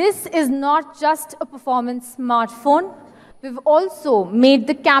yes, this is not just a performance smartphone. We've also made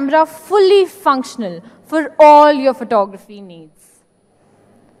the camera fully functional for all your photography needs.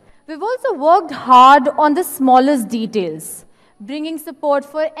 We've also worked hard on the smallest details, bringing support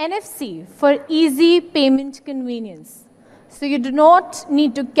for NFC for easy payment convenience. So you do not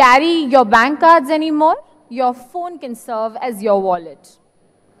need to carry your bank cards anymore. Your phone can serve as your wallet.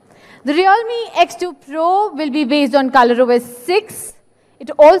 The Realme X2 Pro will be based on ColorOS 6.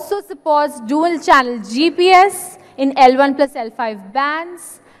 It also supports dual-channel GPS in L1 plus L5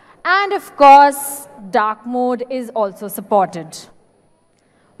 bands. And of course, dark mode is also supported.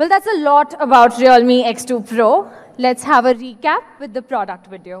 Well, that's a lot about Realme X2 Pro. Let's have a recap with the product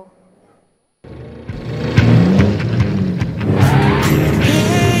video.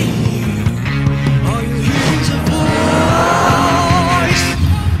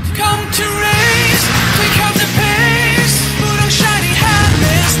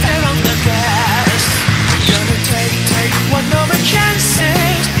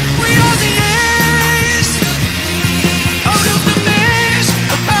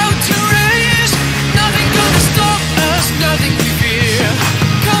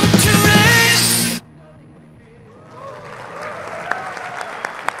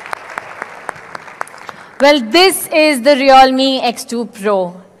 Well, this is the Realme X2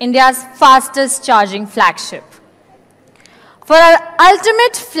 Pro, India's fastest charging flagship. For our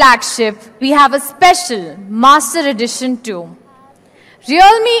ultimate flagship, we have a special Master Edition too.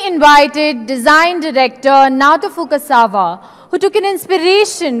 Realme invited design director Naoto Fukasawa, who took an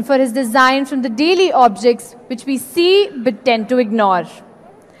inspiration for his design from the daily objects which we see but tend to ignore.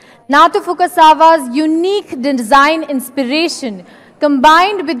 Naoto Fukasawa's unique design inspiration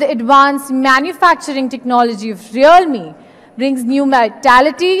combined with the advanced manufacturing technology of Realme brings new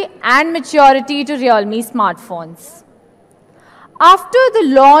vitality and maturity to Realme smartphones. After the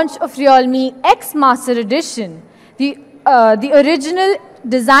launch of Realme X Master Edition, the original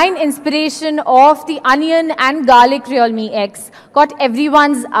design inspiration of the onion and garlic Realme X caught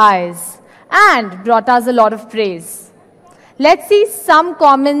everyone's eyes and brought us a lot of praise. Let's see some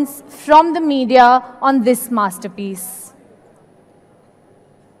comments from the media on this masterpiece.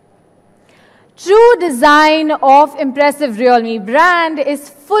 True design of impressive Realme brand is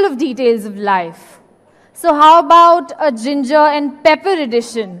full of details of life. So how about a ginger and pepper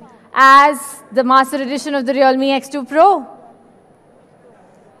edition as the Master Edition of the Realme X2 Pro?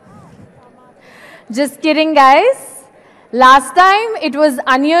 Just kidding, guys. Last time it was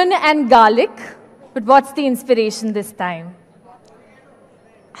onion and garlic, but what's the inspiration this time?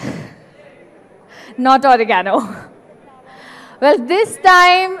 Not oregano. Well, this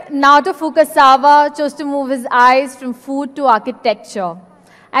time, Naoto Fukasawa chose to move his eyes from food to architecture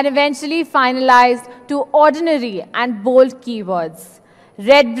and eventually finalized to ordinary and bold keywords,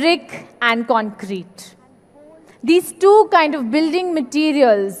 red brick and concrete. These two kind of building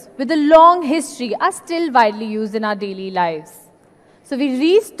materials with a long history are still widely used in our daily lives. So we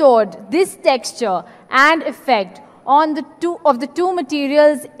restored this texture and effect on the two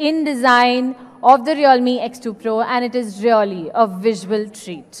materials in design of the Realme X2 Pro, and it is really a visual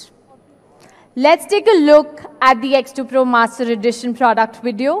treat. Let's take a look at the X2 Pro Master Edition product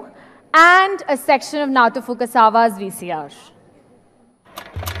video and a section of Naoto Fukasawa's VCR.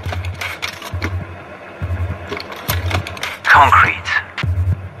 Concrete.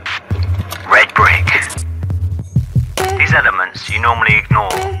 Red brick. These elements you normally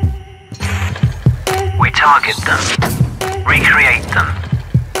ignore. We target them, recreate them,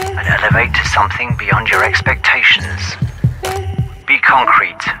 and elevate to something beyond your expectations. Be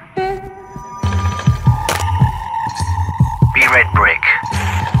concrete. Be red brick.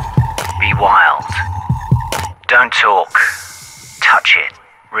 Be wild. Don't talk. Touch it.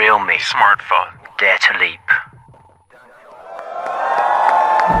 Realme. Smartphone. Dare to leap.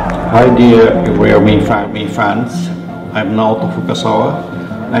 Hi dear Realme fans. I'm Naoto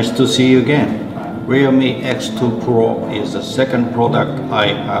Fukasawa. Nice to see you again. Realme X2 Pro is the second product I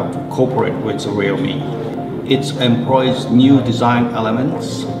have cooperated with Realme. It employs new design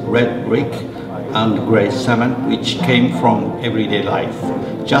elements, red brick and grey cement, which came from everyday life,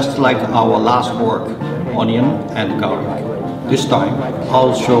 just like our last work, onion and garlic. This time,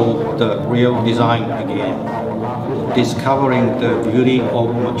 I'll show the real design again, discovering the beauty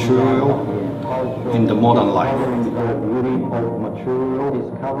of material in the modern life.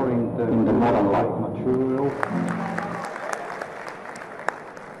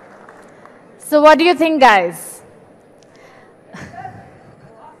 So what do you think, guys?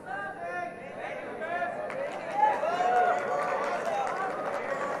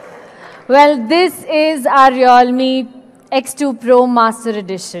 Well, this is our Realme X2 Pro Master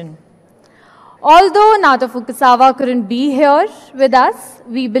Edition. Although Naoto Fukasawa couldn't be here with us,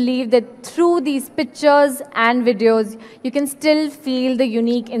 we believe that through these pictures and videos, you can still feel the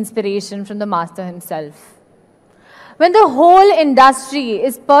unique inspiration from the master himself. When the whole industry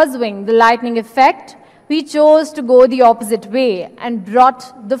is pursuing the lightning effect, we chose to go the opposite way and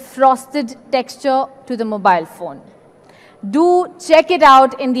brought the frosted texture to the mobile phone. Do check it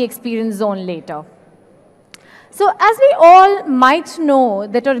out in the experience zone later. So as we all might know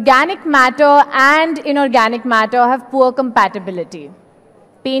that organic matter and inorganic matter have poor compatibility.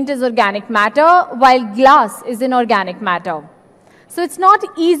 Paint is organic matter while glass is inorganic matter. So it's not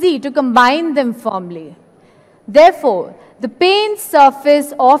easy to combine them firmly. Therefore, the paint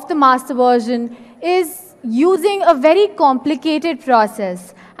surface of the master version is using a very complicated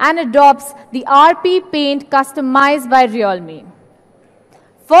process and adopts the RP paint customized by Realme.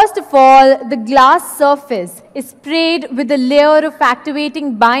 First of all, the glass surface is sprayed with a layer of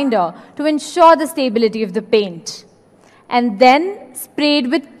activating binder to ensure the stability of the paint, and then sprayed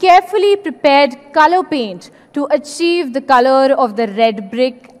with carefully prepared color paint to achieve the color of the red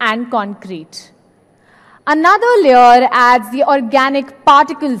brick and concrete. Another layer adds the organic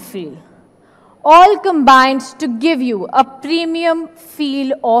particle feel, all combined to give you a premium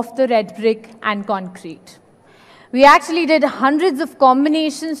feel of the red brick and concrete. We actually did hundreds of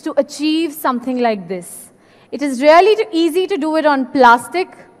combinations to achieve something like this. It is really easy to do it on plastic,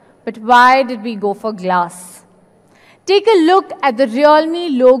 but why did we go for glass? Take a look at the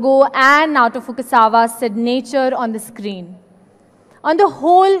Realme logo and Naoto Fukasawa's signature on the screen. On the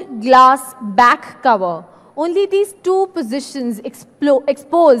whole glass back cover, only these two positions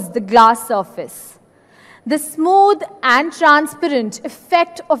expose the glass surface. The smooth and transparent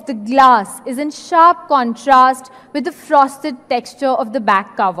effect of the glass is in sharp contrast with the frosted texture of the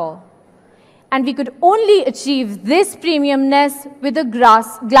back cover. And we could only achieve this premiumness with a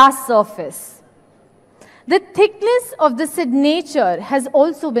glass surface. The thickness of the signature has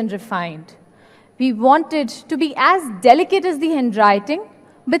also been refined. We wanted to be as delicate as the handwriting,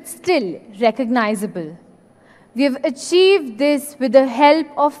 but still recognizable. We have achieved this with the help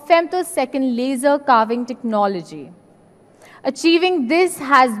of femtosecond laser carving technology. Achieving this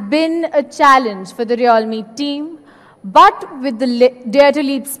has been a challenge for the Realme team, but with the Dare to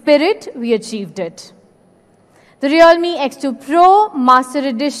Leap spirit, we achieved it. The Realme X2 Pro Master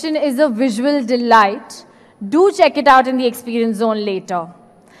Edition is a visual delight. Do check it out in the experience zone later.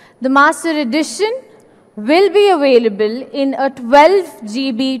 The Master Edition will be available in a 12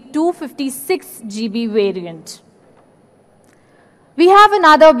 GB 256 GB variant. We have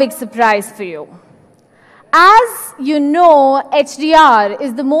another big surprise for you. As you know, HDR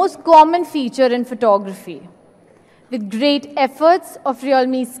is the most common feature in photography. With great efforts of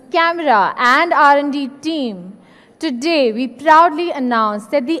Realme's camera and R&D team, today we proudly announce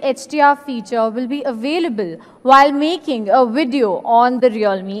that the HDR feature will be available while making a video on the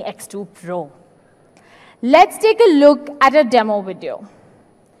Realme X2 Pro. Let's take a look at a demo video.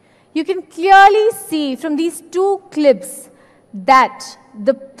 You can clearly see from these two clips that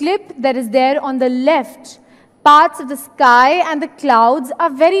the clip that is there on the left, parts of the sky and the clouds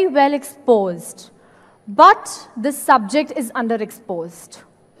are very well exposed, but the subject is underexposed.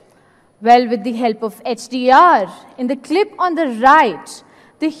 Well, with the help of HDR, in the clip on the right,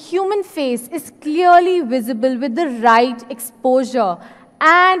 the human face is clearly visible with the right exposure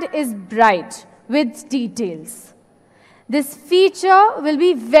and is bright with details. This feature will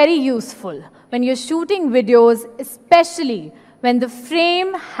be very useful when you're shooting videos, especially when the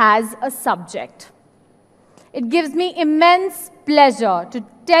frame has a subject. It gives me immense pleasure to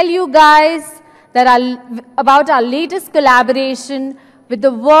tell you guys that about our latest collaboration with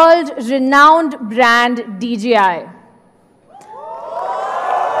the world-renowned brand DJI.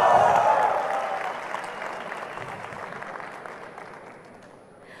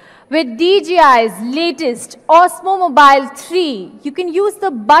 With DJI's latest Osmo Mobile 3, you can use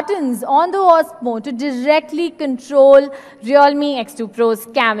the buttons on the Osmo to directly control Realme X2 Pro's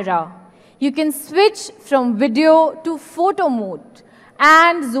camera. You can switch from video to photo mode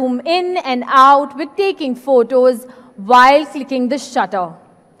and zoom in and out with taking photos while clicking the shutter.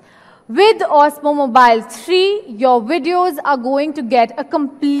 With Osmo Mobile 3, your videos are going to get a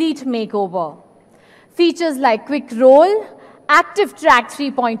complete makeover. Features like Quick Roll, Active Track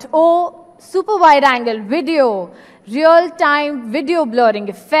 3.0, Super Wide Angle Video, Real-Time Video Blurring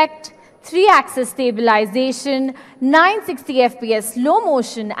Effect, 3-axis stabilization, 960 FPS slow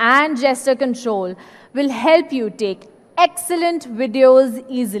motion, and gesture control will help you take excellent videos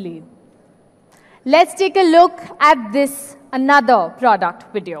easily. Let's take a look at this another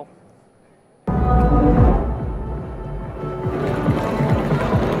product video.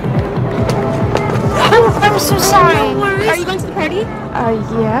 Oh, I'm so sorry. No worries. Are you going to the party?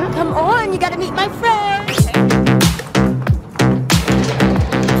 Yeah. Come on, you gotta meet my friend.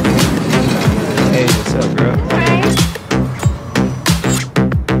 Hey, what's up, girl?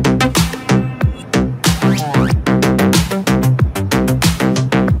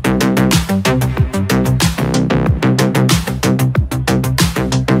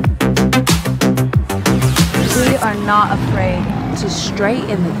 We are not afraid to stray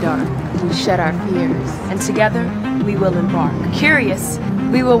in the dark. We shed our fears, and together we will embark. Curious,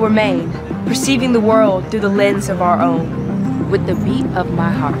 we will remain, perceiving the world through the lens of our own. With the beat of my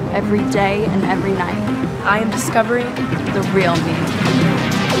heart, every day and every night, I am discovering the real me.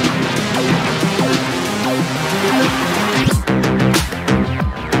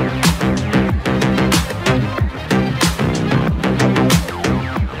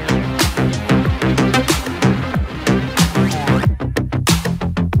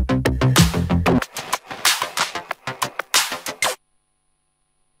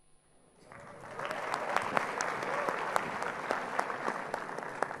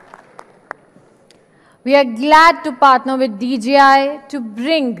 We are glad to partner with DJI to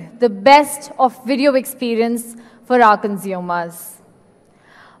bring the best of video experience for our consumers.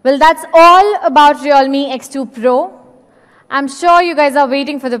 Well, that's all about Realme X2 Pro. I'm sure you guys are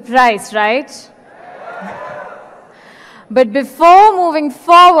waiting for the price, right? But before moving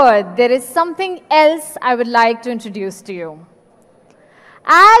forward, there is something else I would like to introduce to you.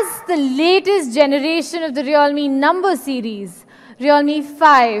 As the latest generation of the Realme number series, Realme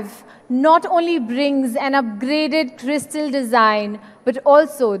 5 not only brings an upgraded crystal design, but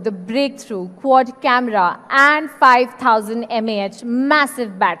also the breakthrough quad camera and 5000 mAh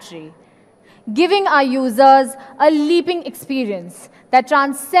massive battery, giving our users a leaping experience that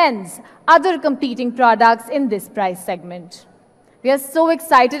transcends other competing products in this price segment. We are so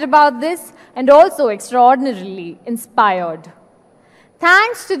excited about this and also extraordinarily inspired.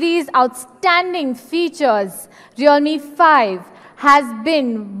 Thanks to these outstanding features, Realme 5 has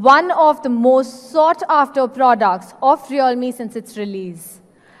been one of the most sought-after products of Realme since its release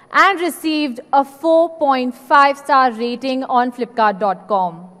and received a 4.5-star rating on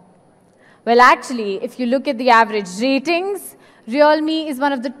Flipkart.com. Well, actually, if you look at the average ratings, Realme is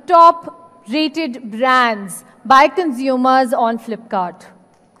one of the top-rated brands by consumers on Flipkart.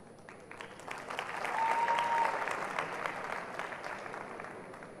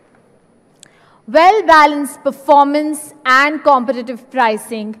 Well-balanced performance and competitive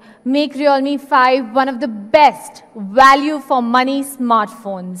pricing make Realme 5 one of the best value-for-money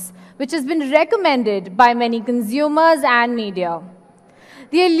smartphones, which has been recommended by many consumers and media.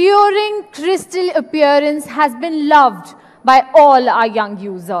 The alluring crystal appearance has been loved by all our young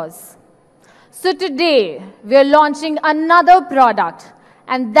users. So today, we are launching another product,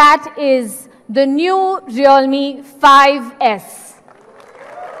 and that is the new Realme 5S.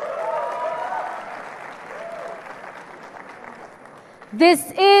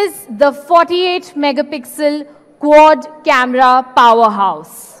 This is the 48-megapixel quad camera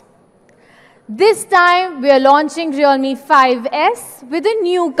powerhouse. This time, we are launching Realme 5S with a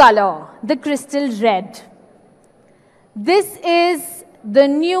new color, the crystal red. This is the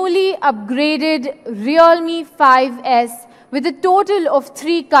newly upgraded Realme 5S with a total of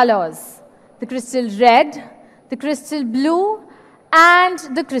 3 colors, the crystal red, the crystal blue, and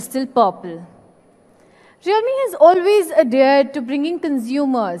the crystal purple. Realme has always adhered to bringing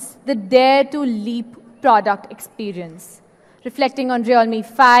consumers the dare-to-leap product experience. Reflecting on Realme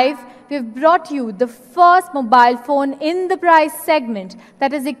 5, we have brought you the first mobile phone in the price segment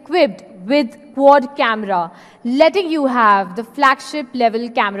that is equipped with quad camera, letting you have the flagship-level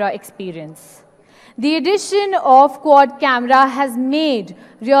camera experience. The addition of quad camera has made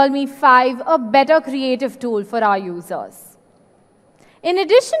Realme 5 a better creative tool for our users. In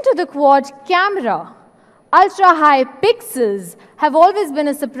addition to the quad camera, ultra-high pixels have always been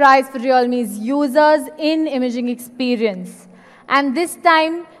a surprise for Realme's users in imaging experience. And this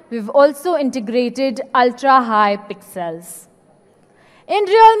time, we've also integrated ultra-high pixels. In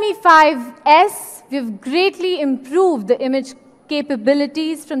Realme 5S, we've greatly improved the image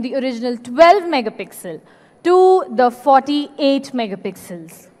capabilities from the original 12 megapixel to the 48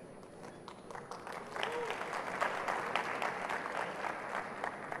 megapixels.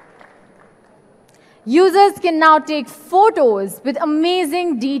 Users can now take photos with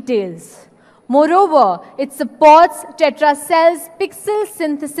amazing details. Moreover, it supports Tetracell's pixel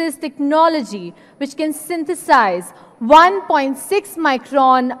synthesis technology, which can synthesize 1.6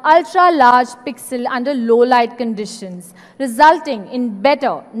 micron ultra-large pixel under low-light conditions, resulting in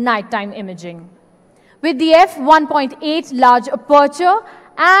better nighttime imaging. With the f1.8 large aperture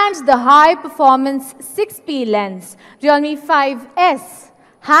and the high-performance 6P lens, Realme 5S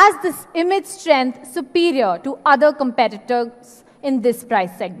has this image strength superior to other competitors in this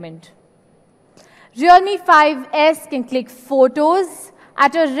price segment. Realme 5S can click photos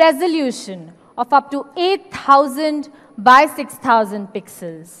at a resolution of up to 8,000 by 6,000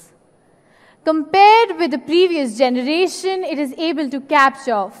 pixels. Compared with the previous generation, it is able to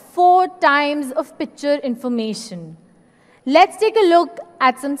capture 4 times of picture information. Let's take a look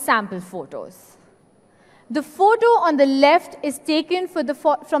at some sample photos. The photo on the left is taken from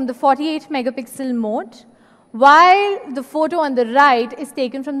the 48 megapixel mode, while the photo on the right is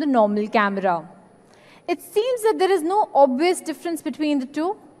taken from the normal camera. It seems that there is no obvious difference between the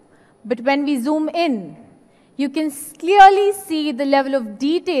two, but when we zoom in, you can clearly see the level of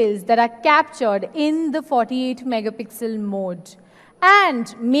details that are captured in the 48 megapixel mode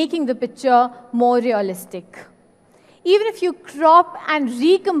and making the picture more realistic. Even if you crop and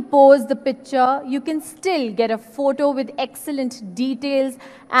recompose the picture, you can still get a photo with excellent details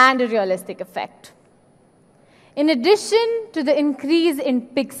and a realistic effect. In addition to the increase in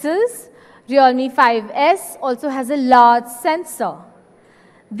pixels, Realme 5S also has a large sensor.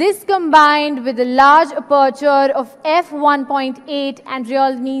 This combined with a large aperture of f1.8 and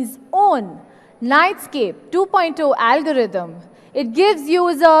Realme's own Nightscape 2.0 algorithm, it gives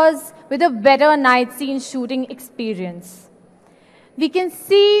users with a better night scene shooting experience. We can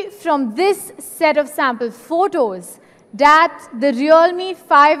see from this set of sample photos that the Realme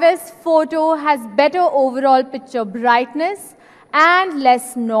 5S photo has better overall picture brightness and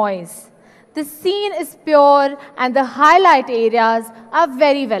less noise. The scene is pure and the highlight areas are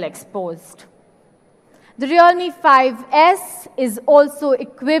very well exposed. The Realme 5S is also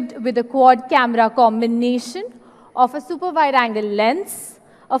equipped with a quad camera combination of a super wide angle lens,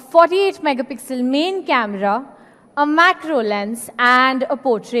 a 48 megapixel main camera, a macro lens, and a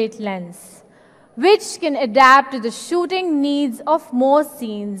portrait lens, which can adapt to the shooting needs of more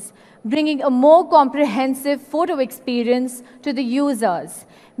scenes, bringing a more comprehensive photo experience to the users,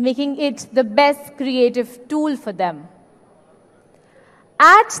 making it the best creative tool for them.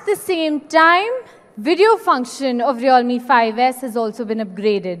 At the same time, video function of Realme 5S has also been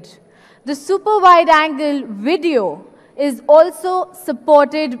upgraded. The super wide angle video is also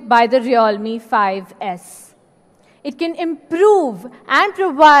supported by the Realme 5S. It can improve and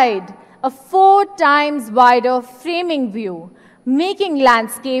provide a 4 times wider framing view, making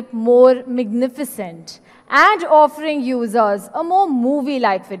landscape more magnificent and offering users a more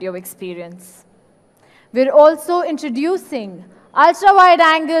movie-like video experience. We're also introducing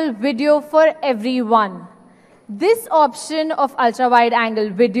ultra-wide-angle video for everyone. This option of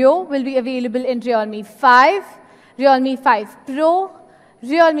ultra-wide-angle video will be available in Realme 5, Realme 5 Pro,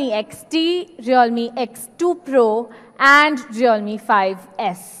 Realme XT, Realme X2Pro, and Realme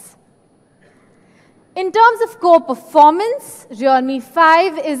 5S. In terms of core performance, Realme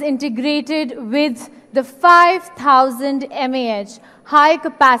 5 is integrated with the 5000 mAh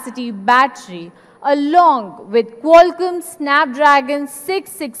high-capacity battery along with Qualcomm Snapdragon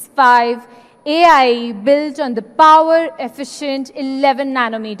 665 AI built on the power-efficient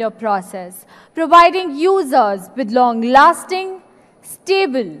 11nm process, providing users with long-lasting,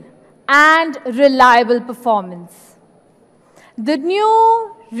 stable, and reliable performance. The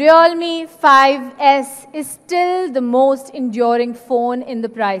new Realme 5S is still the most enduring phone in the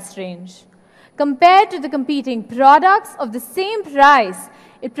price range. Compared to the competing products of the same price,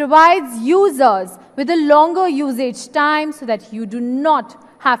 it provides users with a longer usage time so that you do not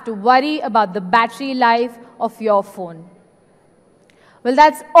have to worry about the battery life of your phone. Well,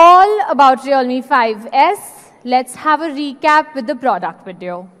 that's all about Realme 5S. Let's have a recap with the product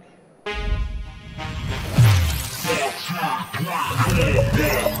video.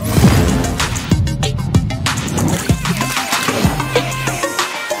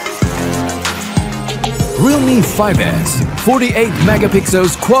 Realme 5S, 48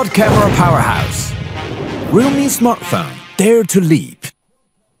 megapixels quad camera powerhouse. Realme smartphone, dare to leap.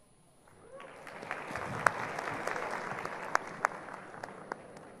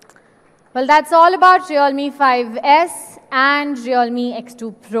 Well, that's all about Realme 5S and Realme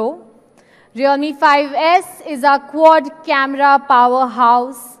X2 Pro. Realme 5S is our quad camera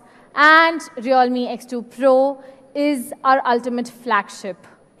powerhouse, and Realme X2 Pro is our ultimate flagship.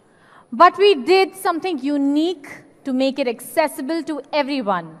 But we did something unique to make it accessible to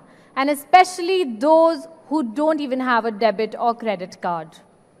everyone, and especially those who don't even have a debit or credit card.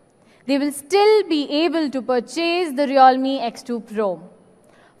 They will still be able to purchase the Realme X2 Pro.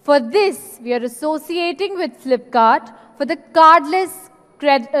 For this, we are associating with Flipkart for the cardless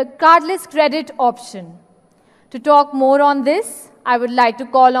credit option. To talk more on this, I would like to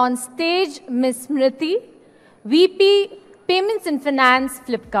call on stage Ms. Smriti, VP Payments and Finance,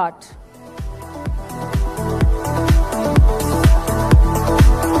 Flipkart.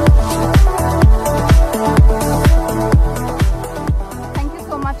 Thank you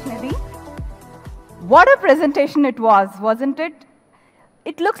so much, Nidhi. What a presentation it was, wasn't it?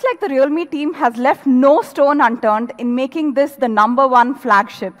 It looks like the Realme team has left no stone unturned in making this the #1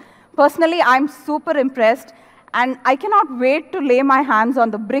 flagship. Personally, I'm super impressed, and I cannot wait to lay my hands on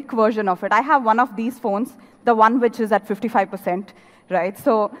the brick version of it. I have one of these phones, the one which is at 55%, right?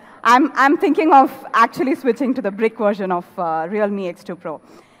 So I'm thinking of actually switching to the brick version of Realme X2 Pro.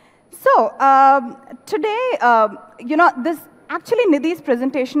 So today, actually Nidhi's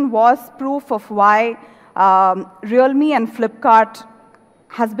presentation was proof of why Realme and Flipkart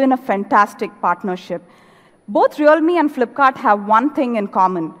has been a fantastic partnership. Both Realme and Flipkart have one thing in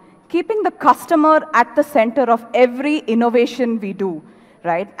common: keeping the customer at the center of every innovation we do,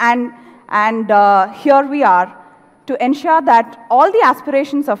 right? And here we are to ensure that all the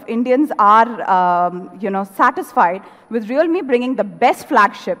aspirations of Indians are, satisfied, with Realme bringing the best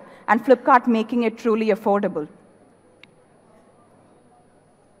flagship and Flipkart making it truly affordable.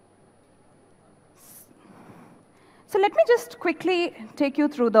 So let me just quickly take you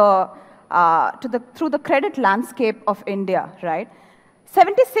through the credit landscape of India, right?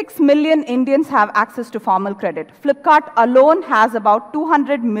 76 million Indians have access to formal credit. Flipkart alone has about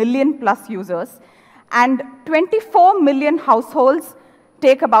 200 million plus users, and 24 million households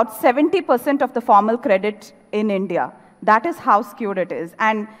take about 70% of the formal credit in India. That is how skewed it is.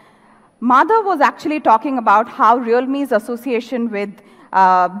 And Madhav was actually talking about how Realme's association with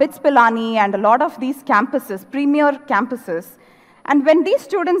BITS Pilani and a lot of these campuses, premier campuses, and when these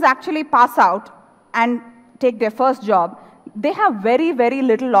students actually pass out and take their first job, they have very, very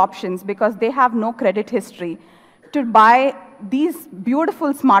little options because they have no credit history to buy these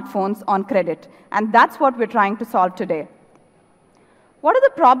beautiful smartphones on credit. And that's what we're trying to solve today. What are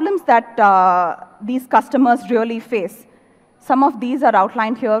the problems that these customers really face? Some of these are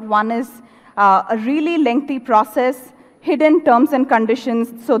outlined here. One is a really lengthy process, hidden terms and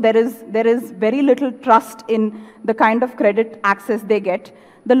conditions, so there is very little trust in the kind of credit access they get.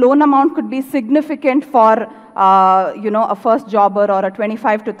 The loan amount could be significant for a first jobber or a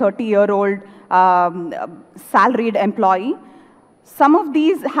 25 to 30-year-old salaried employee. Some of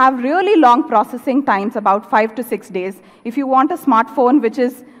these have really long processing times, about 5 to 6 days. If you want a smartphone which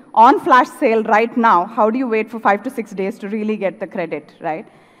is on flash sale right now, how do you wait for 5 to 6 days to really get the credit, right?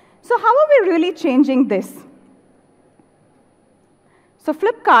 So how are we really changing this? So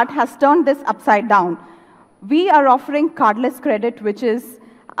Flipkart has turned this upside down. We are offering cardless credit, which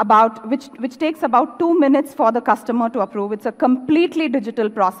takes about 2 minutes for the customer to approve. It's a completely digital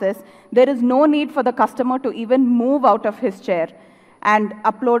process. There is no need for the customer to even move out of his chair and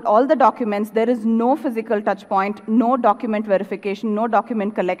upload all the documents. There is no physical touch point, no document verification, no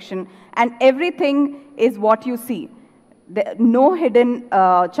document collection, and everything is what you see. No hidden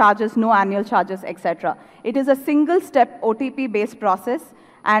charges, no annual charges, etc. It is a single-step OTP-based process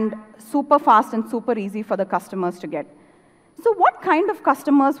and super fast and super easy for the customers to get. So what kind of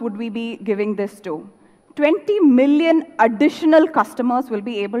customers would we be giving this to? 20 million additional customers will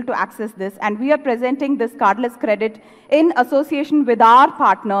be able to access this, and we are presenting this cardless credit in association with our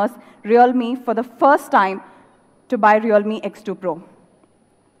partners, Realme, for the first time to buy Realme X2 Pro.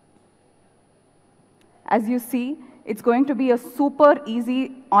 As you see, it's going to be a super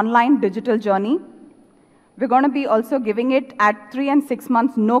easy online digital journey. We're going to be also giving it at 3 and 6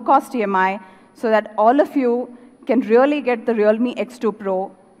 months no-cost EMI so that all of you can really get the Realme X2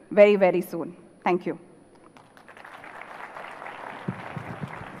 Pro very, very soon. Thank you.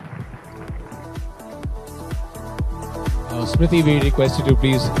 Smriti, we request you to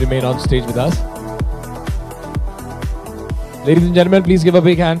please remain on stage with us. Ladies and gentlemen, please give a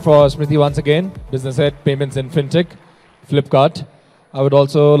big hand for Smriti once again, Business Head, Payments and FinTech, Flipkart. I would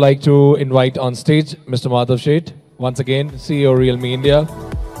also like to invite on stage Mr. Madhav Sheth, once again, CEO Realme India,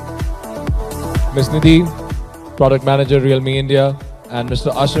 Ms. Nidhi, Product Manager Realme India, and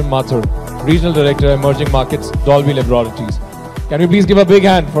Mr. Ashim Mathur, Regional Director, Emerging Markets, Dolby Laboratories. Can we please give a big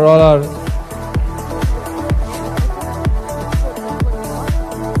hand for all our...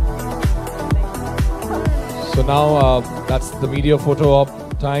 So now that's the media photo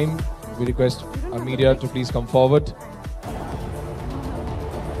op time. We request our media to please come forward.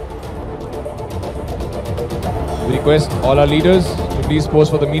 We request all our leaders to please pose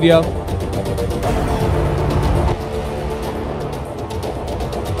for the media.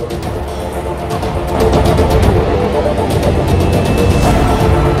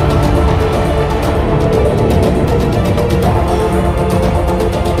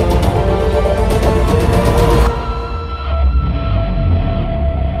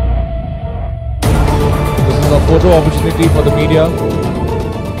 This is a photo opportunity for the media.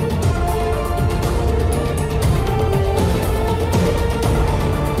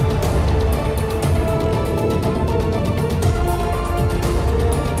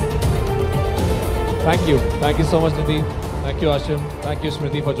 Thank you. Thank you so much, Nidhi. Thank you, Ashim. Thank you,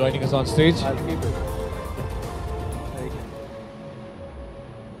 Smriti, for joining us on stage. I'll keep it.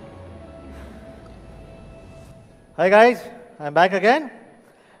 Hi guys, I'm back again.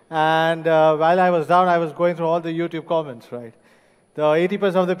 And while I was down, I was going through all the YouTube comments, right? The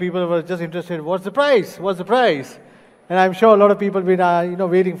 80% of the people were just interested, what's the price? What's the price? And I'm sure a lot of people have been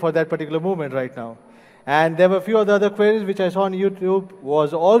waiting for that particular moment right now. And there were a few of the other queries which I saw on YouTube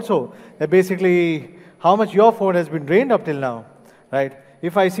was also that basically how much your phone has been drained up till now, right?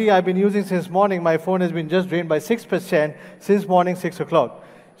 If I see I've been using since morning, my phone has been just drained by 6% since morning 6 o'clock.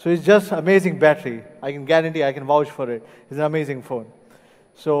 So it's just amazing battery. I can guarantee, I can vouch for it. It's an amazing phone.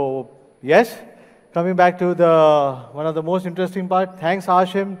 So yes, coming back to one of the most interesting part, thanks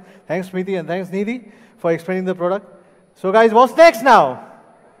Ashim, thanks Smriti, and thanks Nidhi for explaining the product. So guys, what's next now?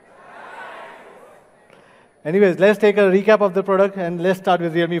 Anyways, let's take a recap of the product and let's start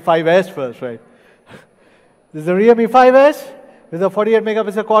with Realme 5S first, right? This is the Realme 5S with a 48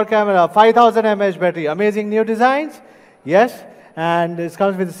 megapixel quad camera, 5000 mAh battery, amazing new designs, yes, and it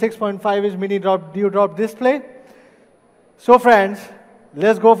comes with a 6.5-inch mini drop display. So friends,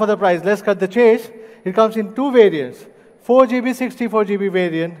 let's go for the price. Let's cut the chase. It comes in two variants, 4GB 64GB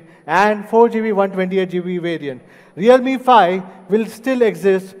variant and 4GB 128GB variant. Realme 5 will still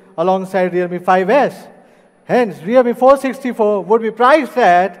exist alongside Realme 5S. Hence, Realme 464 would be priced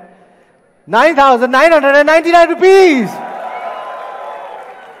at 9,999 rupees.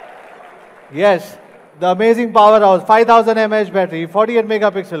 Yes, the amazing powerhouse, 5000 mAh battery, 48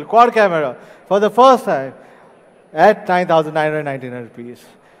 megapixel quad camera for the first time at 9,999 rupees.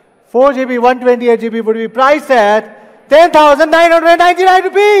 4GB 128GB would be priced at 10,999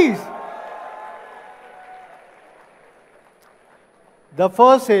 rupees. The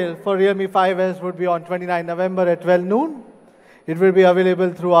first sale for Realme 5S would be on 29 November at 12 noon. It will be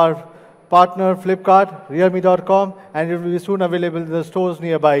available through our partner Flipkart, realme.com, and it will be soon available in the stores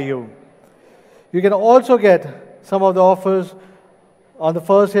nearby you. You can also get some of the offers on the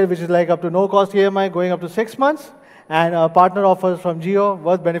first sale, which is like up to no cost EMI going up to 6 months, and partner offers from Jio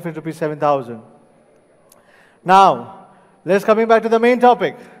worth benefit rupees 7,000. Now, let's coming back to the main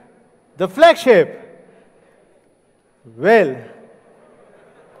topic, the flagship. Well,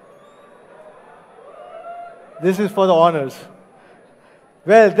 this is for the honors.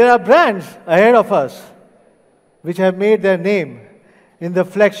 Well, there are brands ahead of us which have made their name in the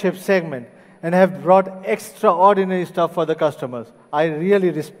flagship segment and have brought extraordinary stuff for the customers. I really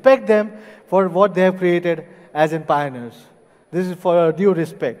respect them for what they have created as in pioneers. This is for due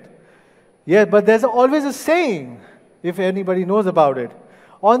respect. Yeah, but there's always a saying, if anybody knows about it.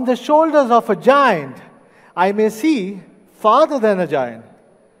 On the shoulders of a giant, I may see farther than a giant.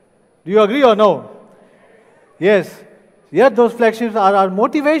 Do you agree or no? Yes. Yet those flagships are our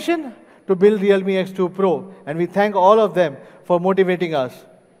motivation to build Realme X2 Pro, and we thank all of them for motivating us.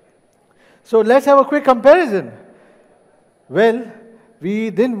 So let's have a quick comparison. Well, we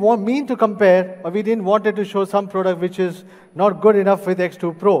didn't mean to compare, or we didn't wanted to show some product which is not good enough with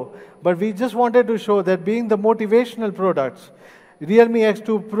X2 Pro, but we just wanted to show that being the motivational products, Realme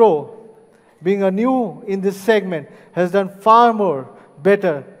X2 Pro, being a new in this segment, has done far more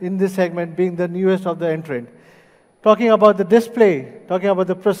better in this segment, being the newest of the entrant. Talking about the display, talking about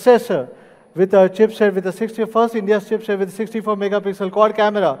the processor, with a chipset, with the first India's chipset with 64 megapixel quad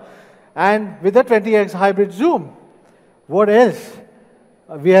camera, and with a 20x hybrid zoom. What else?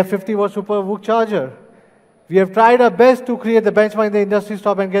 We have 50 watt super VOOC charger. We have tried our best to create the benchmark in the industry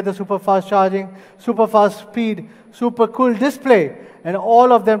stop and get the super fast charging, super fast speed, super cool display, and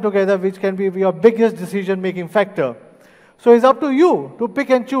all of them together, which can be your biggest decision-making factor. So it's up to you to pick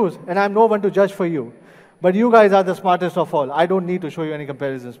and choose, and I'm no one to judge for you. But you guys are the smartest of all. I don't need to show you any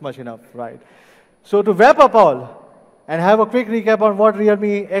comparisons much enough, right? So to wrap up all and have a quick recap on what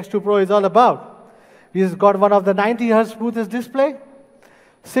Realme X2 Pro is all about. We've got one of the 90 Hz smoothest display,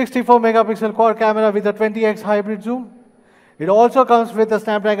 64 megapixel quad camera with a 20x hybrid zoom. It also comes with a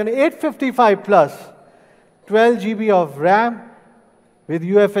Snapdragon 855 plus, 12 GB of RAM with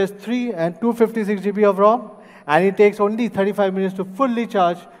UFS 3 and 256 GB of ROM. And it takes only 35 minutes to fully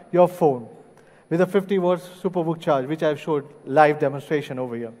charge your phone with a 50 watts SuperVOOC charge, which I've showed live demonstration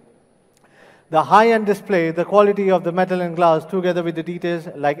over here. The high-end display, the quality of the metal and glass, together with the details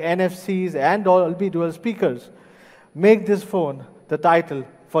like NFCs and Dolby dual speakers, make this phone the title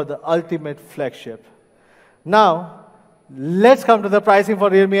for the ultimate flagship. Now, let's come to the pricing for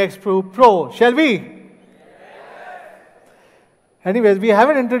Realme X2 Pro, shall we? Anyways, we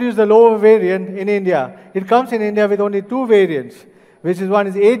haven't introduced the lower variant in India. It comes in India with only 2 variants, which is one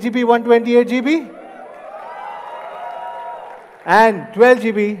is 8GB 128GB and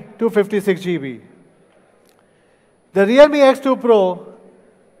 12GB 256GB. The Realme X2 Pro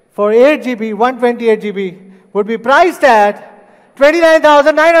for 8GB 128GB would be priced at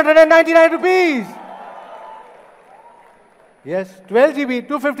 29,999 rupees. Yes, 12GB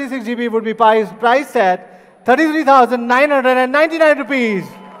 256GB would be priced at 33,999 rupees.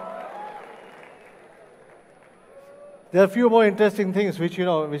 There are a few more interesting things which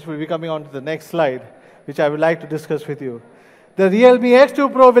will be coming on to the next slide, which I would like to discuss with you. The Realme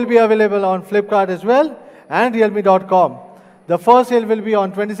X2 Pro will be available on Flipkart as well and Realme.com. The first sale will be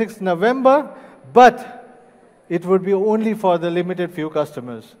on 26th November, but it would be only for the limited few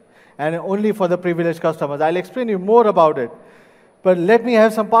customers and only for the privileged customers. I'll explain you more about it. But let me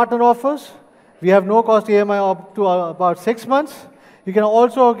have some partner offers. We have no cost EMI up to about 6 months. You can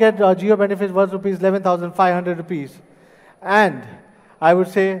also get Geo benefits worth ₹11,500. And I would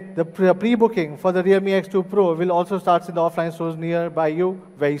say the pre-booking for the Realme X2 Pro will also start in the offline stores nearby you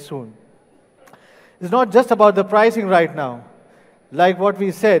very soon. It's not just about the pricing right now. Like what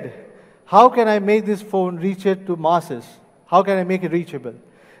we said, how can I make this phone reach it to masses? How can I make it reachable?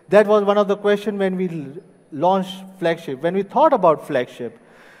 That was one of the questions when we launched flagship. When we thought about flagship,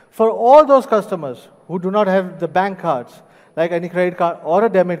 for all those customers who do not have the bank cards, like any credit card or a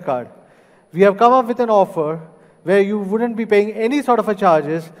debit card, we have come up with an offer where you wouldn't be paying any sort of a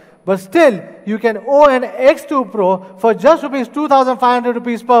charges, but still you can own an X2 Pro for just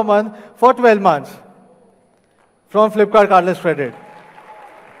 ₹2,500 per month for 12 months from Flipkart Cardless Credit.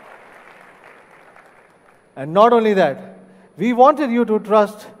 And not only that, we wanted you to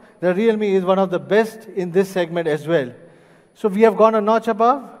trust that Realme is one of the best in this segment as well. So we have gone a notch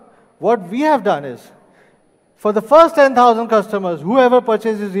above. What we have done is, for the first 10,000 customers, whoever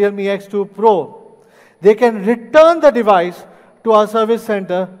purchases Realme X2 Pro, they can return the device to our service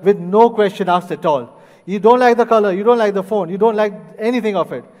center with no question asked at all. You don't like the color, you don't like the phone, you don't like anything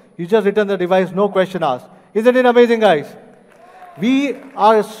of it. You just return the device, no question asked. Isn't it amazing, guys? We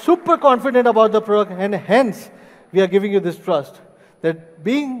are super confident about the product, and hence we are giving you this trust that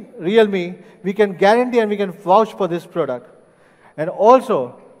being Realme, we can guarantee and we can vouch for this product. And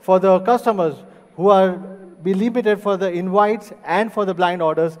also for the customers who are be limited for the invites and for the blind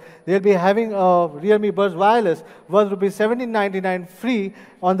orders, they'll be having a Realme Buds Wireless worth ₹1799 free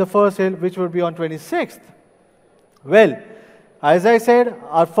on the first sale, which will be on 26th. Well, as I said,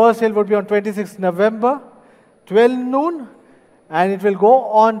 our first sale would be on 26th November, 12 noon, and it will go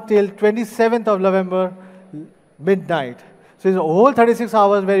on till 27th of November, midnight. So it's a whole 36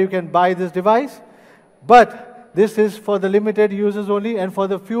 hours where you can buy this device, but this is for the limited users only and for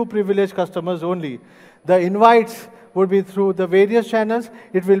the few privileged customers only. The invites would be through the various channels.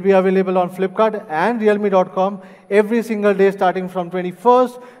 It will be available on Flipkart and Realme.com every single day starting from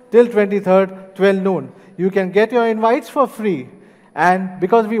 21st till 23rd, 12 noon. You can get your invites for free. And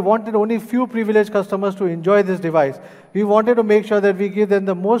because we wanted only few privileged customers to enjoy this device, we wanted to make sure that we give them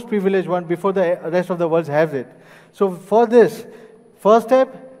the most privileged one before the rest of the world has it. So for this, first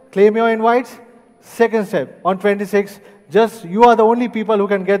step, claim your invites. Second step, on 26th, just you are the only people who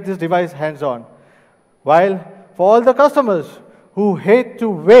can get this device hands-on. While for all the customers who hate to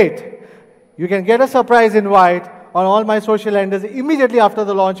wait, you can get a surprise invite on all my social handles immediately after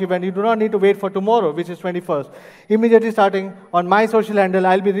the launch event. You do not need to wait for tomorrow, which is 21st. Immediately starting on my social handle,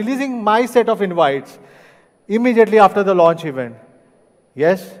 I'll be releasing my set of invites immediately after the launch event.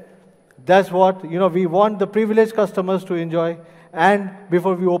 Yes, that's what we want the privileged customers to enjoy, and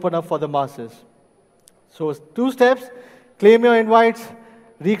before we open up for the masses. So 2 steps, claim your invites,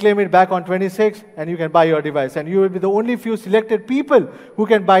 reclaim it back on 26th, and you can buy your device. And you will be the only few selected people who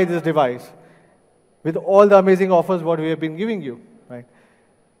can buy this device with all the amazing offers what we have been giving you. Right?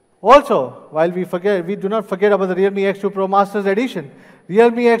 Also, while we do not forget about the Realme X2 Pro Masters Edition.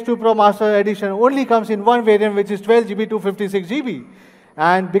 Realme X2 Pro Master Edition only comes in one variant, which is 12GB, 256GB.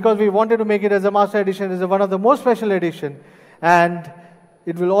 And because we wanted to make it as a Master Edition, it's one of the most special edition. And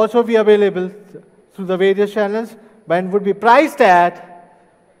it will also be available through the various channels, but it would be priced at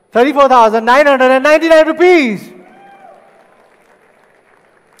 34,999 rupees.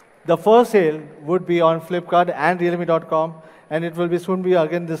 The first sale would be on Flipkart and Realme.com, and it will be soon be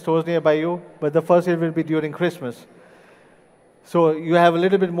again the stores nearby you, but the first sale will be during Christmas. So you have a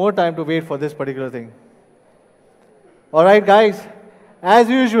little bit more time to wait for this particular thing. All right, guys, as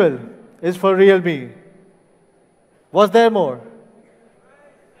usual, is for Realme. Was there more?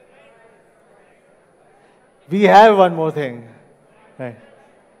 We have one more thing. Right.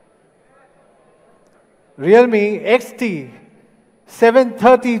 Realme XT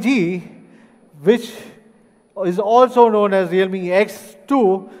 730G, which is also known as Realme X2,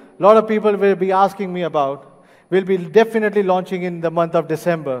 a lot of people will be asking me about, will be definitely launching in the month of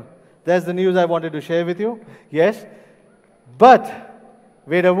December. That's the news I wanted to share with you. Yes. But,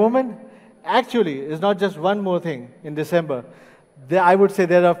 wait a moment, actually, it's not just one more thing in December. I would say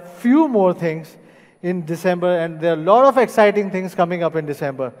there are few more things in December, and there are a lot of exciting things coming up in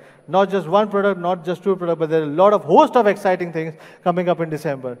December. Not just one product, not just two products, but there are a lot of host of exciting things coming up in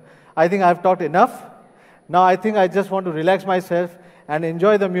December. I think I've talked enough. Now I think I just want to relax myself and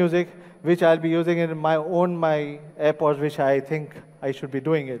enjoy the music, which I'll be using in my AirPods, which I think I should be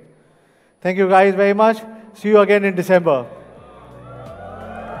doing it. Thank you guys very much. See you again in December.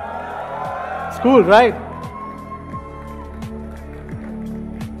 It's cool, right?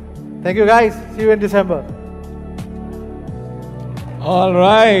 Thank you guys. See you in December. All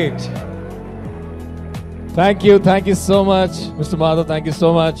right. Thank you so much, Mr. Madhav. Thank you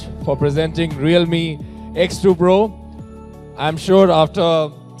so much for presenting Realme X2 Pro. I'm sure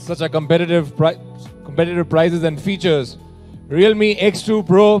after such a competitive prices and features, Realme X2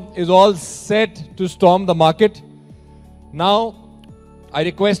 Pro is all set to storm the market. Now, I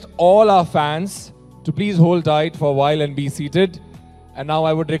request all our fans to please hold tight for a while and be seated. And now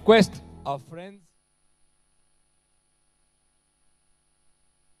I would request our friends